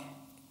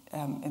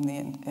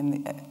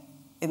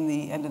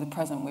the end of the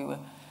present, we were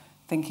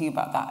thinking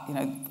about that.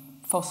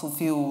 Fossil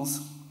fuels,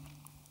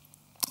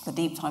 the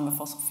deep time of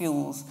fossil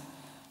fuels,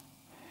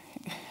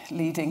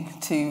 leading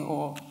to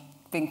or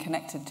being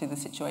connected to the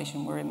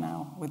situation we're in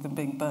now with them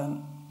being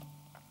burnt.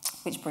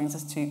 Which brings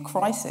us to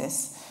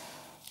crisis,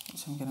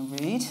 which I'm going to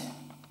read.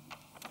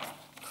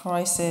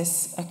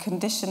 Crisis, a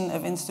condition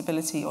of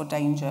instability or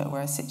danger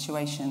where a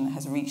situation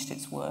has reached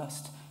its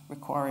worst,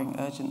 requiring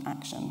urgent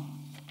action.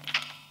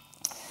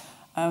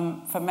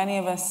 For many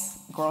of us,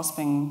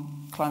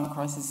 grasping climate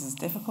crisis is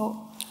difficult,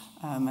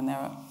 and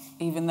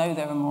even though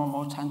there are more and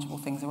more tangible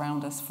things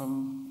around us,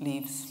 from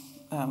leaves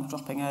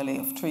dropping early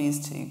off trees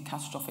to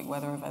catastrophic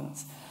weather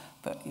events,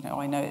 but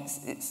I know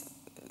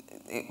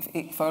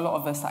it for a lot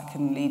of us that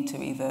can lead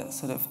to either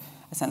sort of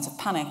a sense of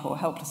panic or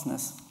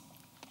helplessness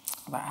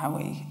about how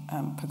we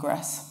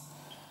progress.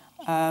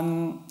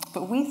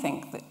 But we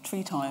think that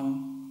tree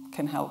time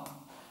can help.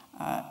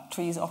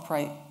 Trees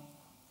operate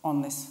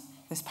on this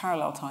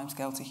parallel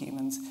timescale to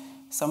humans,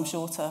 some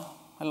shorter,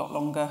 a lot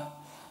longer.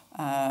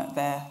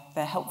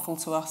 They're helpful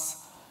to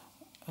us,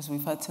 as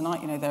we've heard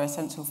tonight. They're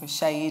essential for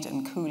shade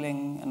and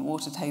cooling and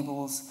water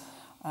tables.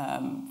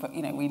 But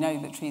we know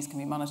that trees can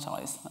be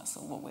monetized. That's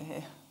what we're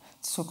here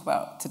to talk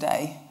about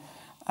today.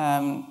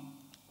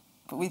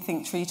 But we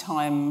think tree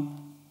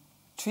time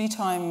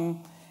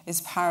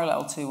is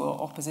parallel to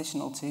or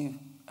oppositional to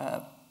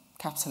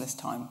capitalist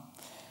time.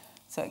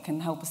 So it can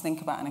help us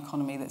think about an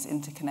economy that's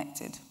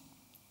interconnected.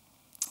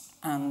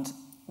 And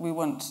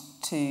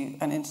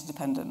and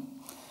interdependent.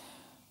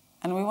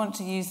 And we want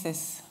to use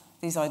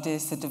these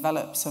ideas to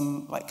develop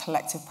some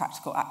collective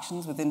practical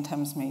actions within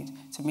Thamesmead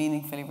to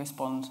meaningfully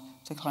respond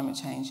to climate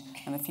change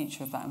and the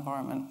future of that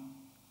environment.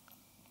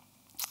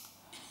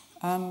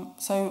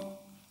 So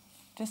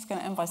just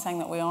going to end by saying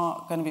that we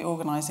are going to be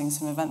organising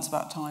some events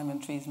about time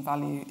and trees and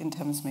value in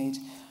Thamesmead.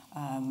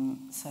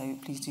 So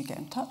please do get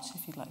in touch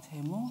if you'd like to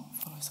hear more.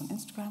 Follow us on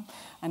Instagram.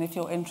 And if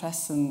your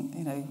interests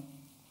and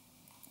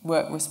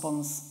work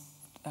responds,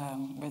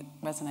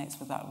 resonates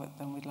with that,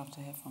 then we'd love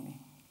to hear from you.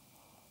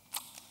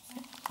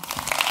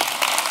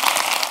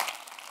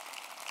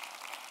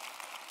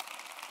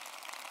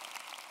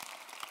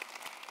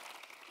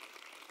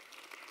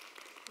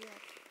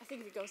 I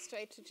think we go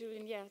straight to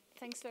Julian. Yeah,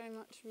 thanks very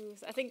much,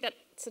 Ruth. I think that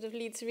sort of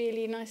leads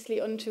really nicely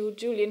onto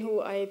Julian,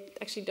 who I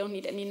actually don't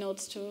need any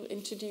notes to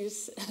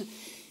introduce.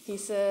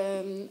 He's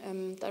a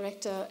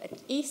director at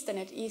East, and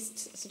at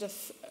East,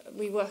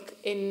 we work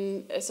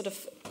in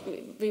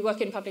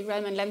public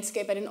realm and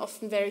landscape, but in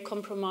often very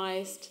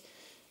compromised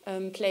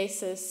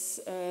places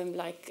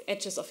like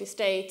edges of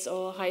estates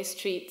or high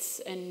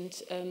streets,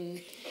 and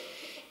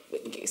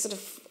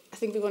I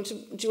think we want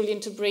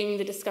Julian to bring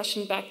the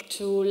discussion back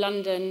to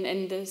London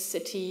and the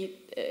city,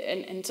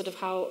 and sort of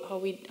how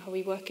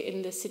we work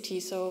in the city.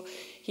 So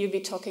he'll be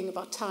talking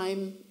about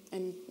time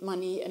and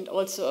money, and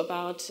also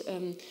about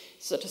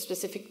sort of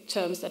specific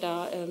terms that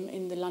are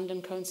in the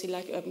London currency,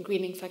 like urban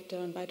greening factor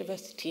and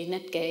biodiversity,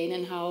 net gain,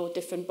 and how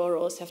different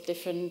boroughs have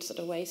different sort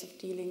of ways of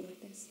dealing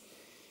with this.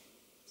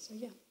 So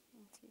yeah.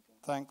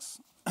 Thanks.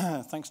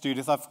 Thanks,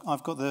 Judith.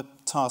 I've got the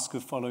task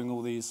of following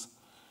all these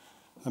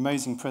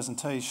amazing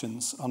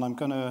presentations, and and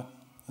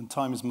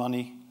time is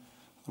money.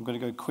 I'm going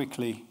to go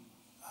quickly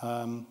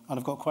and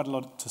I've got quite a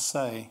lot to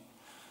say.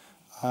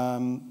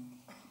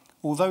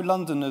 Although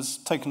London has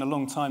taken a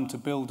long time to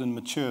build and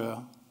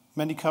mature,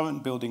 many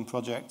current building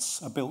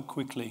projects are built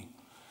quickly.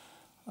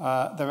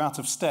 They're out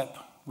of step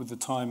with the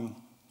time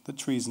that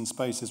trees and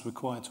spaces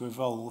require to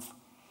evolve.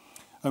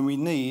 And we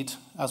need,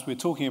 as we're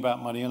talking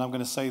about money, and I'm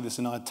going to say this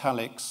in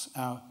italics,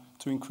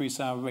 to increase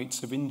our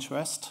rates of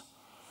interest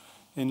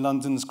in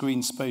London's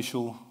green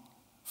spatial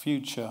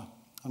future.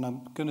 And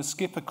I'm going to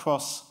skip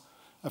across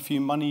a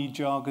few money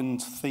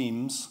jargoned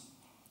themes,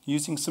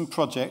 using some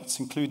projects,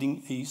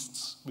 including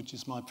East's, which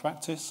is my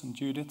practice, and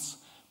Judith's.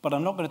 But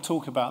I'm not going to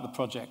talk about the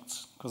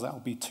projects, because that will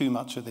be too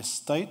much at this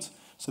state.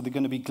 So they're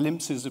going to be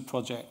glimpses of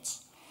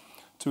projects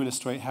to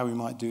illustrate how we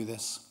might do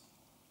this.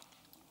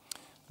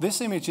 This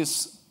image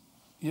is,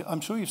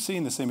 I'm sure you've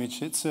seen this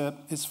image.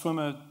 It's from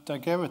a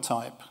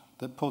daguerreotype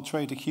that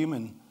portrayed a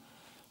human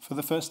for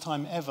the first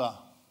time ever,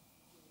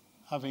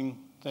 having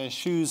their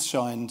shoes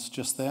shined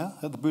just there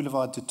at the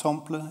Boulevard du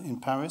Temple in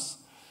Paris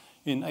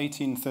in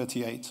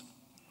 1838.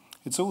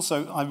 It's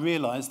also, I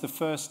realised, the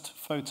first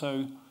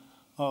photo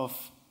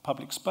of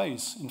public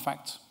space. In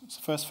fact, it's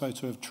the first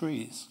photo of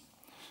trees.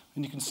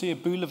 And you can see a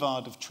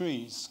boulevard of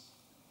trees.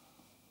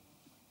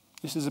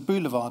 This is a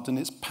boulevard, and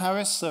it's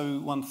Paris, so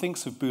one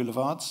thinks of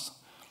boulevards.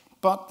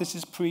 But this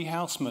is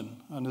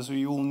pre-Haussmann, and as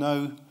we all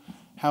know,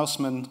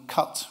 Haussmann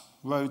cut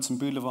roads and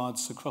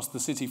boulevards across the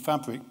city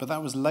fabric, but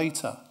that was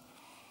later.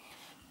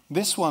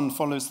 This one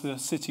follows the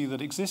city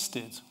that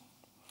existed.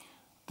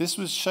 This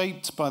was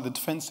shaped by the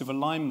defensive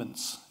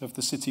alignments of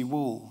the city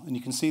wall, and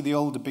you can see the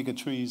older, bigger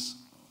trees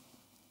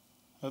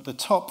at the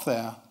top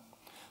there.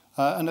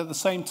 And at the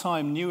same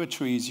time, newer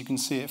trees, you can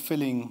see it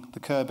filling the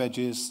curb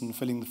edges and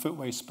filling the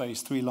footway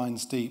space 3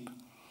 lines deep.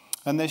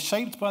 And they're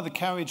shaped by the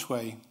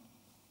carriageway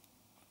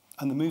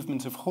and the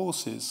movement of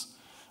horses.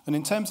 And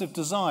in terms of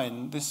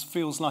design, this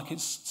feels like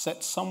it's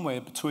set somewhere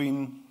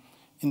between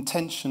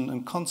intention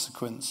and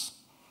consequence.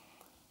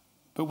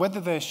 But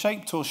whether they're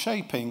shaped or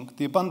shaping,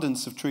 the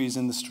abundance of trees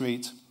in the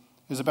street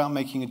is about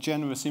making a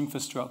generous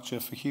infrastructure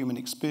for human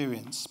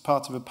experience,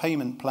 part of a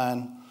payment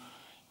plan,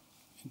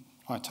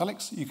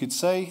 italics, you could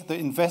say, that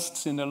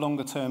invests in a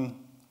longer-term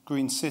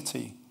green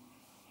city.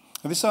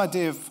 Now, this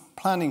idea of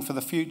planning for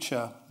the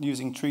future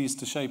using trees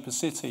to shape a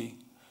city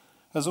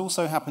has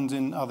also happened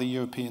in other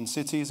European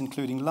cities,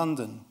 including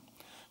London.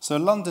 So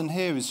London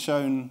here is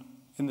shown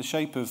in the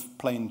shape of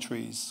plane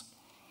trees.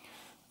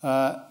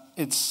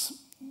 It's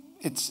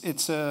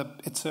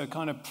a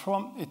kind of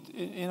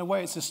in a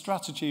way, it's a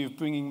strategy of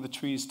bringing the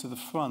trees to the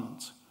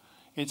front.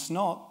 It's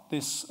not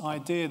this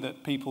idea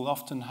that people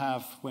often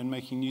have when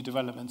making new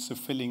developments of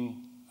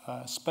filling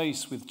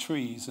space with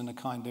trees in a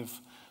kind of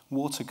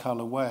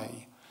watercolour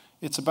way.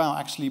 It's about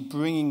actually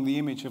bringing the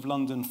image of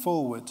London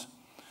forward,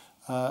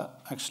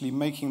 actually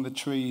making the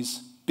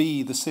trees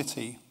be the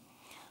city.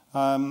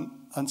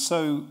 And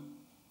so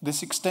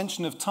this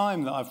extension of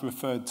time that I've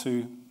referred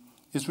to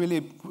is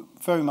really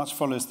very much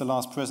follows the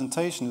last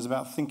presentation, is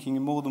about thinking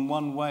in more than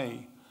one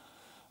way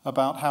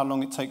about how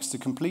long it takes to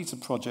complete a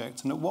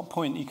project and at what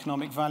point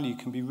economic value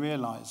can be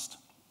realised.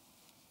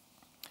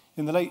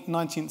 In the late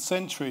 19th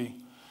century,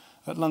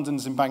 at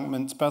London's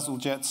embankment,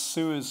 Bazalgette's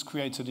sewers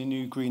created a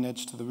new green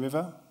edge to the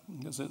river.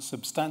 It was at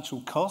substantial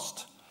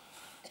cost.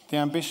 The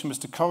ambition was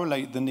to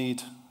correlate the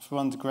need for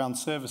underground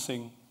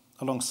servicing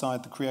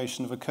alongside the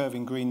creation of a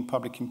curving green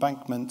public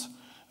embankment,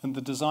 and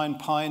the design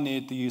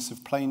pioneered the use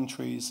of plane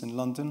trees in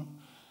London,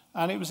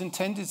 and it was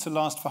intended to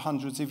last for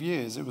hundreds of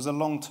years. It was a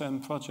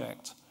long-term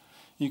project.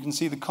 You can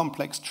see the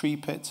complex tree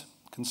pit,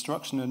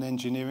 construction and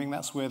engineering,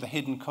 that's where the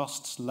hidden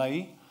costs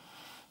lay.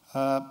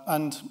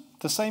 And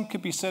the same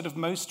could be said of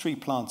most tree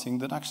planting,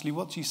 that actually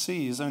what you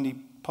see is only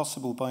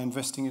possible by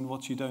investing in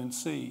what you don't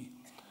see.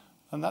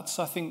 And that's,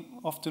 I think,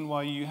 often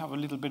why you have a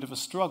little bit of a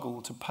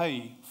struggle to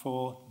pay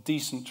for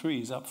decent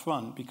trees up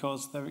front,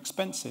 because they're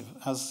expensive,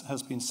 as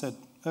has been said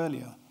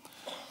earlier.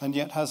 And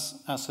yet,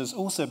 as has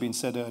also been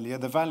said earlier,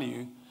 the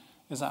value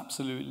is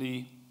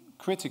absolutely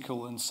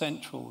critical and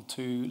central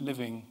to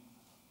living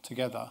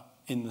together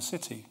in the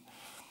city.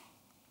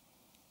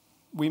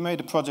 We made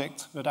a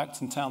project at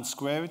Acton Town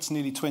Square. It's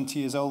nearly 20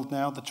 years old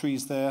now. The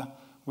trees there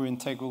were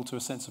integral to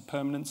a sense of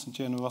permanence and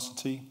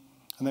generosity,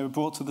 and they were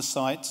brought to the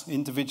site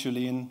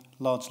individually in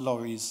large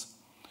lorries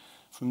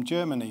from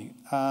Germany.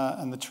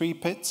 And the tree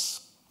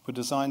pits were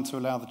designed to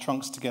allow the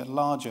trunks to get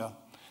larger.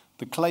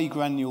 The clay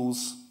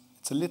granules,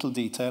 it's a little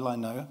detail, I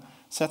know,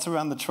 set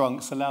around the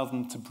trunks allow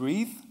them to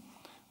breathe.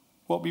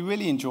 What we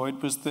really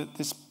enjoyed was that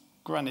this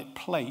granite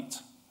plate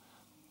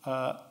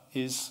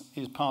is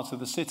part of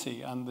the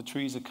city, and the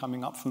trees are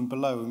coming up from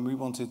below, and we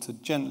wanted to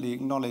gently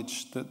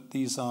acknowledge that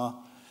these are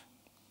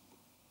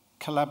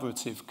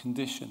collaborative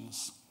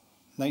conditions,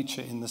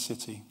 nature in the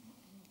city.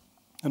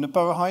 And at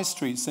Borough High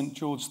Street, St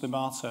George the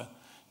Martyr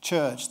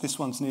Church, this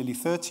one's nearly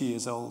 30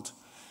 years old,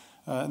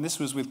 and this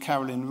was with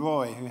Carolyn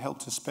Roy, who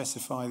helped to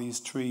specify these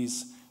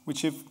trees,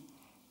 which have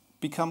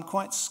become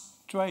quite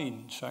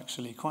strange,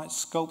 actually, quite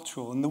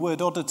sculptural. And the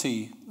word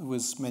oddity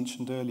was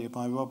mentioned earlier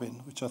by Robin,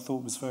 which I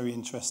thought was very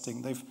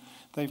interesting.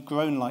 They've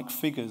grown like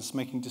figures,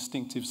 making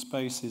distinctive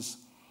spaces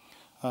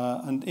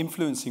and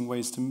influencing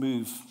ways to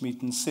move,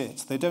 meet and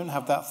sit. They don't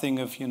have that thing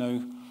of,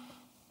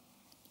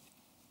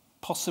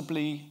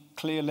 possibly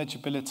clear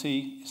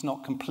legibility is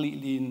not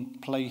completely in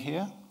play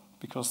here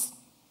because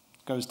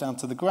it goes down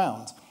to the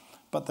ground.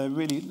 But they're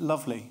really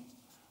lovely,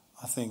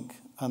 I think,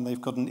 and they've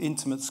got an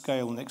intimate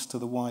scale next to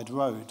the wide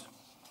road.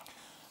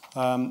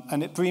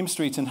 And at Bream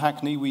Street in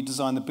Hackney, we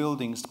designed the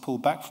buildings to pull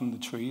back from the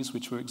trees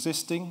which were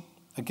existing.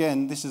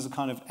 Again, this is a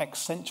kind of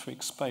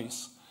eccentric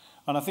space.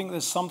 And I think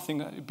there's something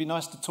that would be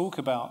nice to talk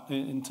about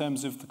in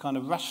terms of the kind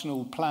of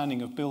rational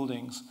planning of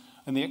buildings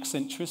and the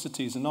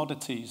eccentricities and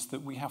oddities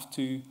that we have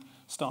to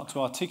start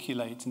to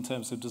articulate in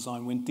terms of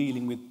design when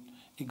dealing with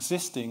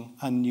existing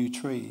and new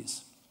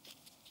trees.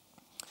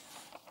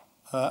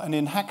 And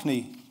in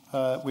Hackney,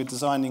 we're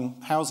designing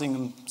housing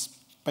and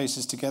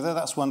spaces together.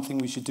 That's one thing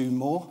we should do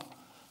more,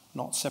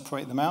 not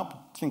separate them out,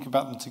 but think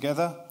about them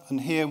together.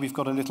 And here we've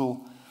got a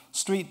little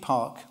street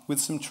park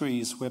with some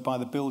trees whereby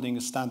the building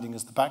is standing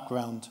as the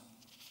background.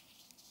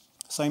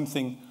 Same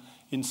thing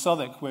in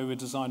Southwark, where we're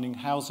designing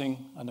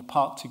housing and a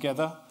park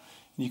together.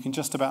 And you can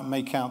just about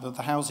make out that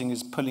the housing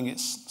is pulling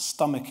its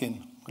stomach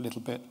in a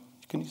little bit.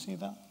 Can you see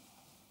that?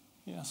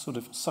 Yeah, sort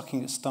of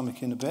sucking its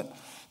stomach in a bit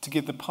to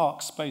give the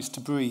park space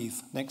to breathe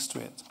next to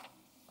it.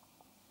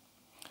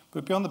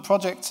 But beyond the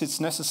project,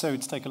 it's necessary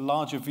to take a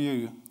larger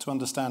view to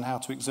understand how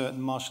to exert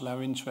and marshal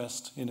our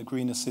interest in a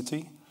greener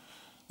city.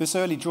 This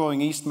early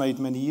drawing East made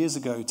many years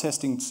ago,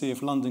 testing to see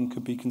if London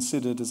could be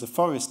considered as a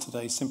forest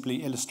today,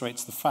 simply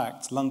illustrates the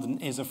fact London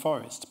is a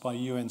forest by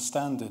UN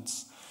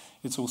standards.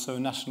 It's also a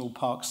national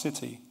park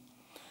city.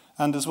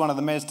 And as one of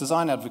the Mayor's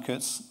design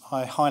advocates,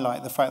 I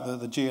highlight the fact that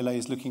the GLA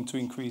is looking to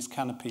increase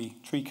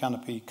tree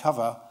canopy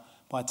cover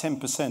by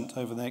 10%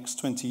 over the next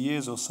 20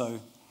 years or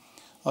so.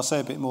 I'll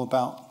say a bit more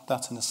about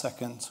that in a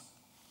second.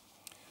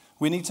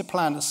 We need to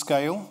plan at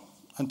scale,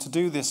 and to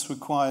do this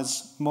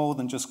requires more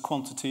than just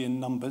quantity and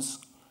numbers.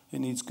 It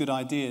needs good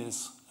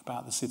ideas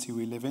about the city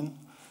we live in,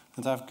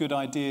 and to have good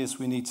ideas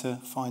we need to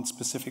find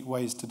specific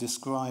ways to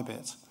describe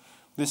it.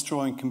 This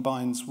drawing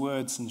combines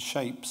words and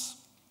shapes,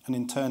 and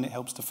in turn it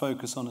helps to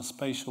focus on a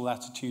spatial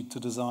attitude to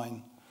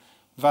design.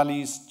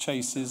 Valleys,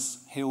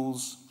 chases,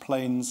 hills,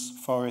 plains,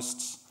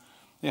 forests.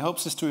 It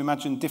helps us to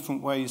imagine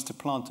different ways to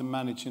plant and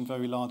manage in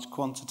very large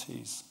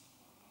quantities.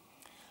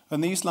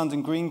 And the East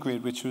London Green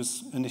Grid, which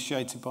was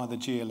initiated by the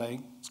GLA,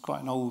 it's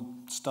quite an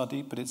old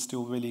study, but it's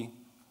still really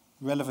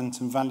relevant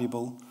and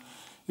valuable.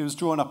 It was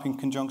drawn up in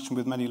conjunction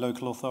with many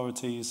local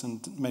authorities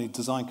and many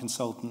design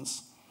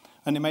consultants,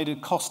 and it made a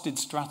costed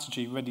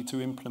strategy ready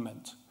to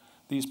implement.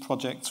 These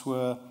projects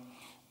were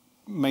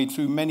made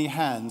through many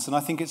hands, and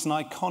I think it's an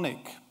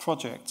iconic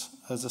project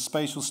as a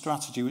spatial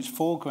strategy which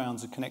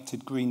foregrounds a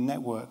connected green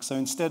network. So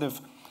instead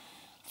of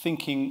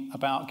thinking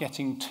about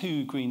getting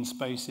 2 green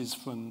spaces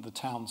from the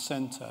town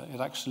centre, it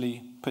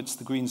actually puts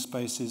the green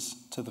spaces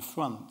to the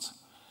front,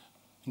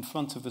 in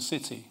front of the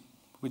city,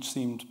 which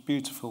seemed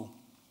beautiful.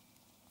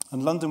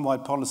 And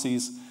London-wide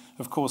policies,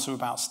 of course, are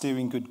about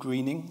steering good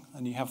greening,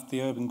 and you have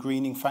the urban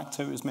greening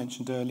factor, as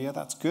mentioned earlier.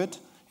 That's good.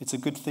 It's a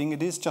good thing.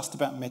 It is just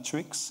about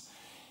metrics.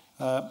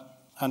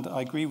 And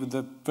I agree with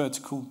the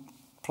vertical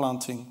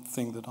planting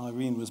thing that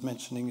Irene was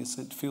mentioning. Is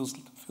it feels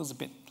a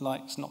bit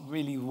like it's not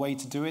really the way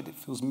to do it. It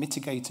feels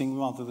mitigating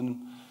rather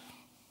than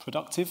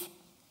productive.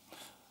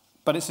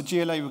 But it's a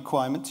GLA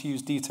requirement to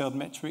use detailed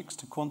metrics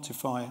to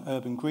quantify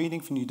urban greening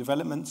for new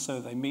developments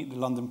so they meet the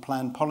London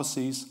Plan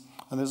policies.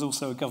 And there's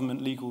also a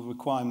government legal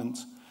requirement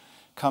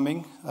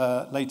coming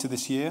later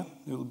this year.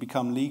 It will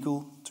become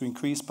legal to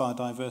increase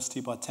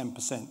biodiversity by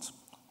 10%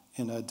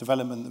 in a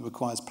development that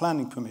requires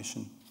planning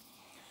permission.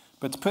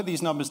 But to put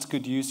these numbers to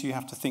good use, you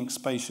have to think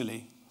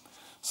spatially.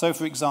 So,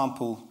 for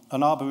example,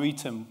 an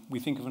arboretum,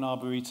 we think of an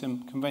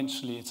arboretum,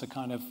 conventionally it's a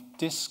kind of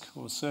disc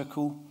or a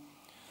circle.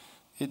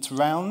 It's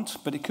round,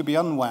 but it could be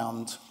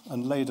unwound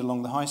and laid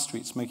along the high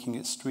streets, making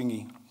it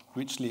stringy,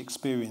 richly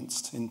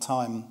experienced in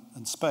time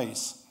and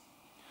space.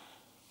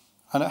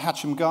 And at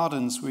Hatcham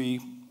Gardens, we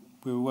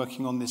were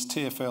working on this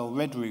TfL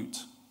red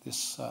route,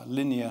 this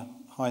linear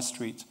high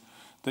street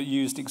that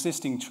used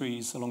existing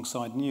trees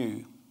alongside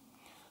new.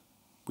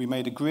 We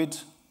made a grid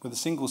with a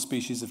single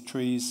species of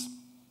trees,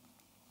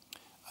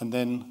 and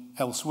then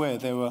elsewhere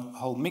there were a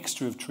whole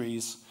mixture of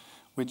trees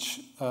which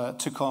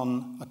took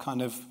on a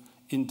kind of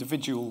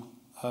individual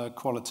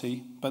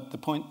quality. But the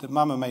point that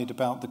Mama made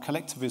about the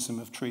collectivism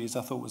of trees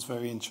I thought was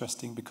very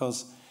interesting,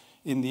 because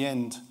in the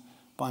end,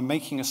 by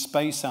making a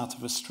space out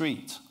of a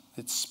street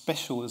that's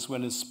special as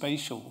well as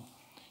spatial,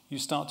 you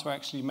start to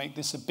actually make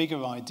this a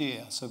bigger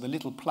idea. So the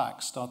little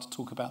plaques start to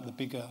talk about the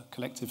bigger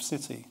collective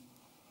city.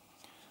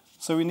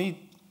 So we need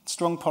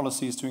strong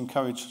policies to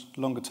encourage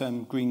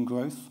longer-term green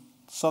growth.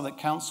 Southwark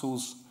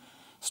Council's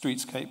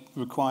streetscape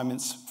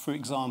requirements, for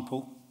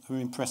example, are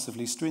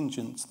impressively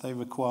stringent. They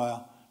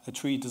require a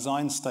tree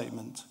design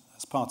statement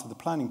as part of the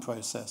planning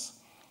process.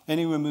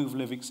 Any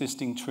removal of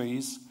existing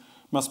trees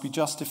must be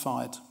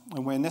justified,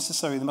 and where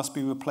necessary they must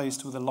be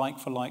replaced with a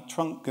like-for-like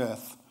trunk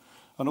girth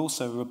and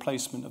also a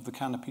replacement of the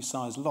canopy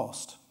size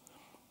lost.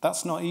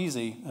 That's not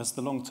easy, as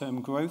the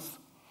long-term growth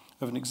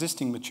of an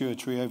existing mature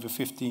tree over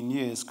 15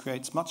 years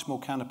creates much more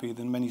canopy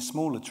than many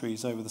smaller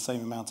trees over the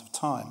same amount of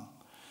time.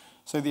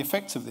 So the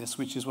effect of this,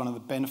 which is one of the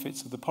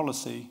benefits of the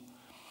policy,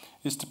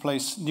 is to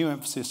place new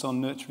emphasis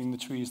on nurturing the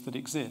trees that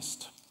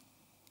exist.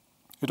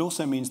 It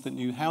also means that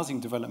new housing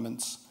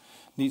developments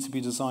need to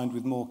be designed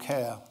with more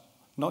care,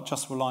 not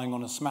just relying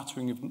on a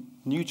smattering of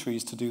new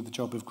trees to do the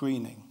job of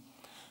greening.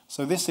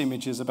 So this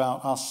image is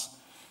about us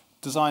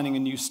designing a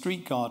new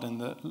street garden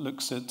that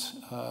looks at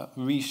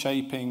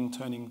reshaping,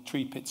 turning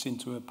tree pits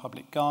into a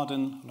public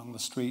garden along the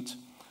street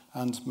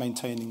and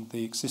maintaining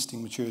the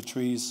existing mature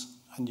trees,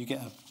 and you get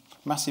a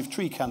massive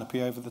tree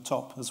canopy over the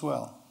top as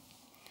well.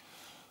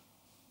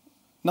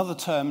 Another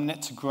term,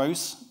 net to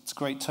gross, it's a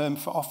great term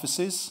for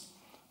offices.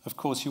 Of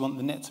course, you want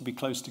the net to be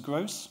close to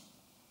gross.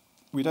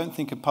 We don't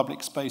think of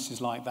public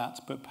spaces like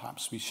that, but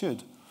perhaps we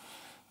should.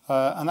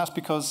 And that's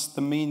because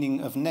the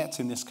meaning of net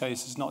in this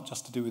case is not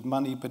just to do with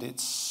money, but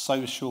it's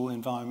social,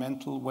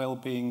 environmental,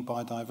 well-being,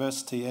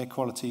 biodiversity, air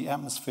quality,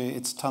 atmosphere.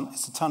 It's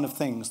a ton of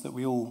things that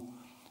we all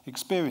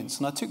experience.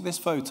 And I took this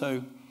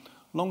photo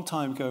a long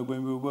time ago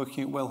when we were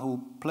working at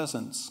Wellhall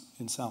Pleasance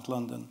in South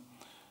London.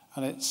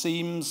 And it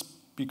seems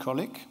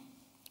bucolic,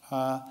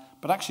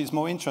 but actually it's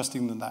more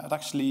interesting than that. It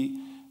actually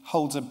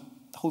holds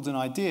an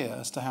idea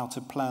as to how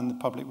to plan the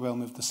public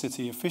realm of the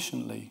city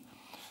efficiently.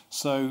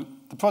 So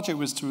the project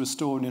was to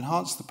restore and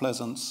enhance the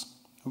Pleasance,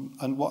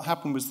 and what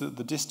happened was that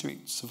the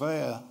district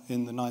surveyor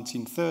in the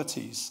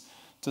 1930s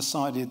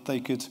decided they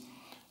could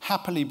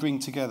happily bring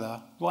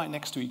together, right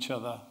next to each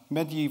other,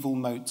 medieval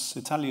moats,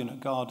 Italian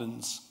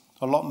gardens,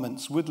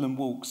 allotments, woodland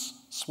walks,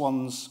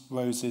 swans,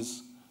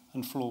 roses,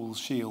 and floral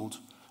shield,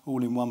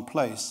 all in one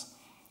place.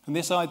 And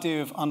this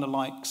idea of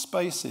unalike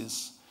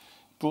spaces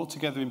brought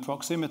together in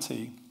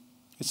proximity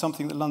is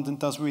something that London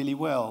does really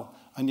well,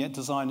 and yet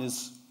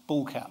designers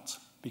balk at,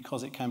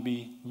 because it can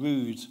be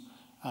rude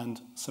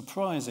and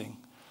surprising.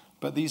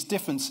 But these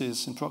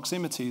differences in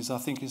proximities, I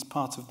think, is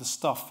part of the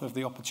stuff of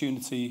the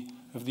opportunity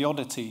of the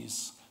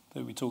oddities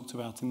that we talked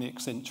about in the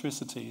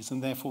eccentricities,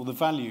 and therefore the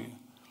value.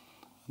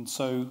 And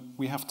so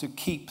we have to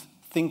keep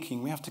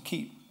thinking, we have to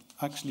keep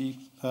actually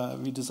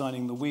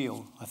redesigning the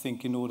wheel, I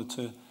think, in order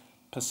to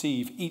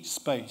perceive each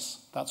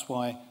space. That's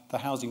why the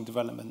housing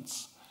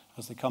developments,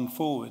 as they come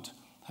forward,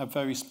 have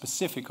very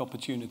specific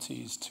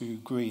opportunities to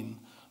green,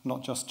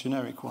 not just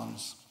generic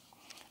ones.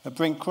 At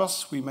Brent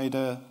Cross, we made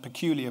a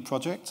peculiar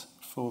project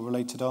for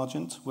Related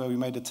Argent, where we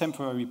made a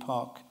temporary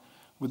park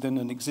within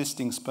an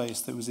existing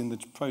space that was in the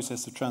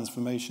process of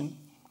transformation.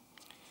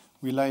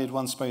 We layered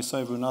one space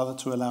over another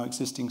to allow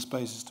existing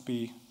spaces to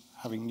be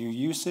having new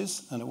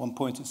uses, and at one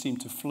point it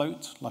seemed to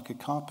float like a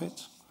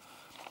carpet.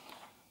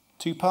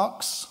 Two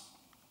parks,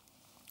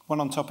 one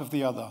on top of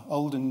the other,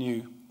 old and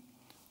new.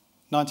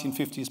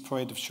 1950s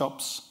parade of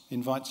shops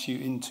invites you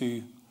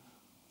into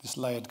this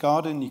layered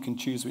garden. You can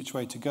choose which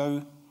way to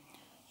go.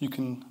 You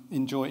can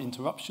enjoy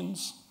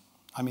interruptions.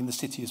 I mean, the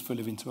city is full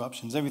of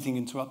interruptions. Everything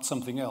interrupts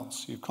something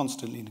else. You're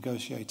constantly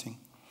negotiating.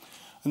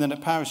 And then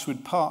at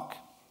Parishwood Park,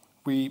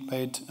 we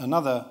made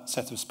another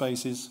set of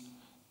spaces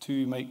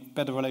to make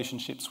better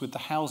relationships with the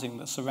housing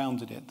that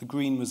surrounded it. The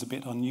green was a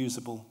bit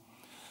unusable.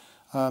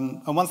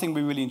 And one thing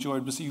we really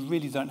enjoyed was that you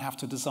really don't have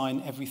to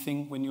design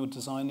everything when you're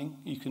designing.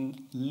 You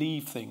can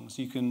leave things.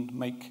 You can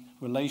make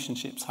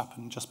relationships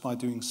happen just by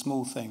doing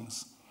small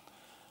things.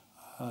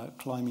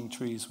 Climbing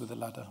trees with a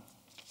ladder.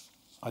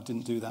 I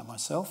didn't do that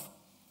myself.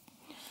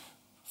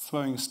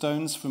 Throwing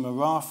stones from a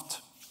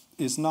raft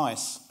is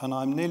nice, and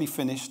I'm nearly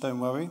finished, don't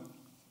worry.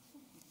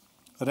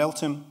 At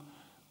Eltham,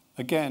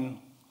 again,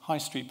 High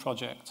Street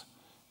project.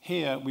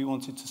 Here we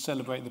wanted to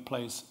celebrate the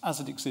place as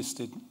it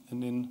existed,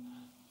 and in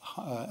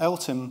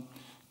Eltham,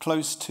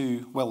 close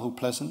to Wellhall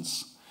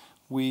Pleasance,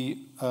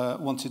 we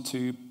wanted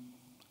to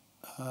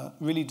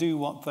really do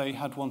what they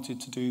had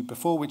wanted to do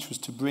before, which was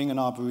to bring an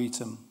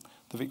arboretum.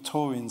 The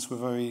Victorians were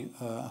very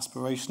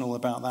aspirational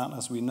about that,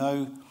 as we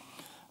know,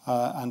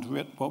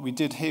 and what we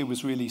did here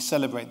was really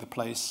celebrate the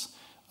place,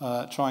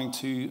 trying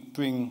to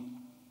bring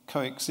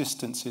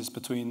coexistences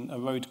between a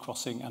road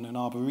crossing and an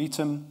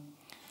arboretum,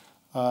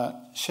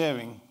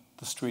 sharing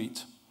the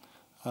street,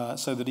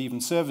 so that even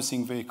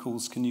servicing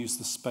vehicles can use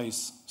the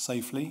space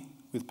safely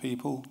with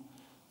people,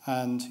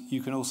 and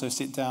you can also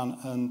sit down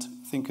and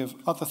think of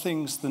other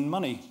things than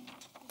money.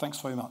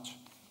 Thanks very much.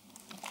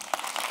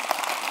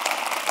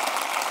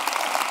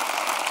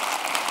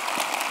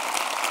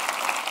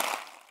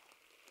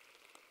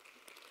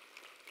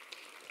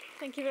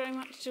 Thank you very very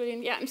much,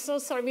 Julian. Yeah, I'm so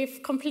sorry.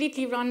 We've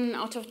completely run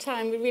out of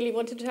time. We really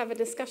wanted to have a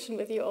discussion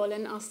with you all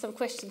and ask some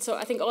questions. So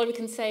I think all we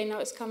can say now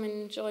is come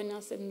and join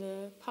us in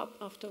the pub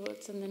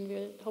afterwards, and then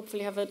we'll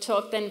hopefully have a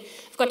talk. Then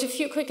I've got a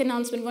few quick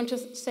announcements. I want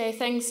to say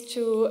thanks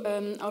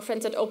to our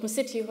friends at Open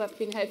City who have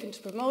been helping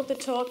to promote the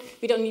talk.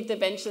 We don't need the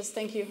benches.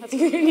 Thank you. I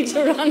think we need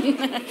to run.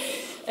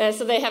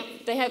 So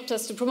they helped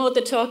us to promote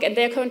the talk, and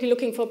they're currently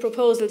looking for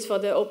proposals for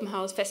the Open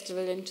House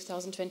Festival in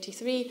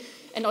 2023,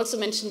 and also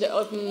mentioned the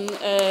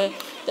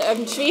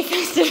Urban Tree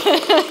Festival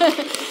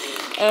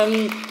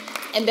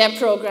and their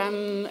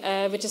program,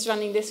 which is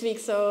running this week.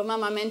 So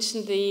Mama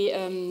mentioned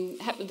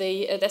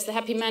there's the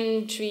Happy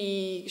Man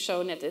tree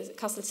shown at the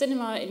Castle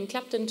Cinema in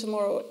Clapton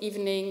tomorrow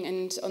evening,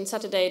 and on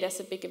Saturday there's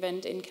a big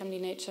event in Camley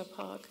Nature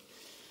Park.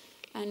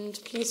 And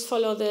please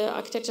follow the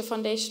Architecture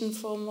Foundation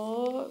for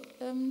more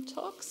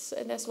talks.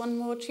 And there's one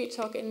more tree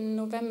talk in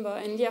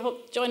November. And yeah,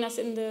 join us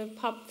in the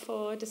pub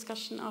for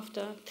discussion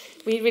after.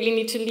 We really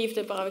need to leave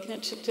the bar at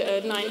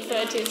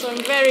 9:30, so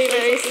I'm very,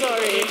 very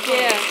sorry.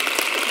 Yeah.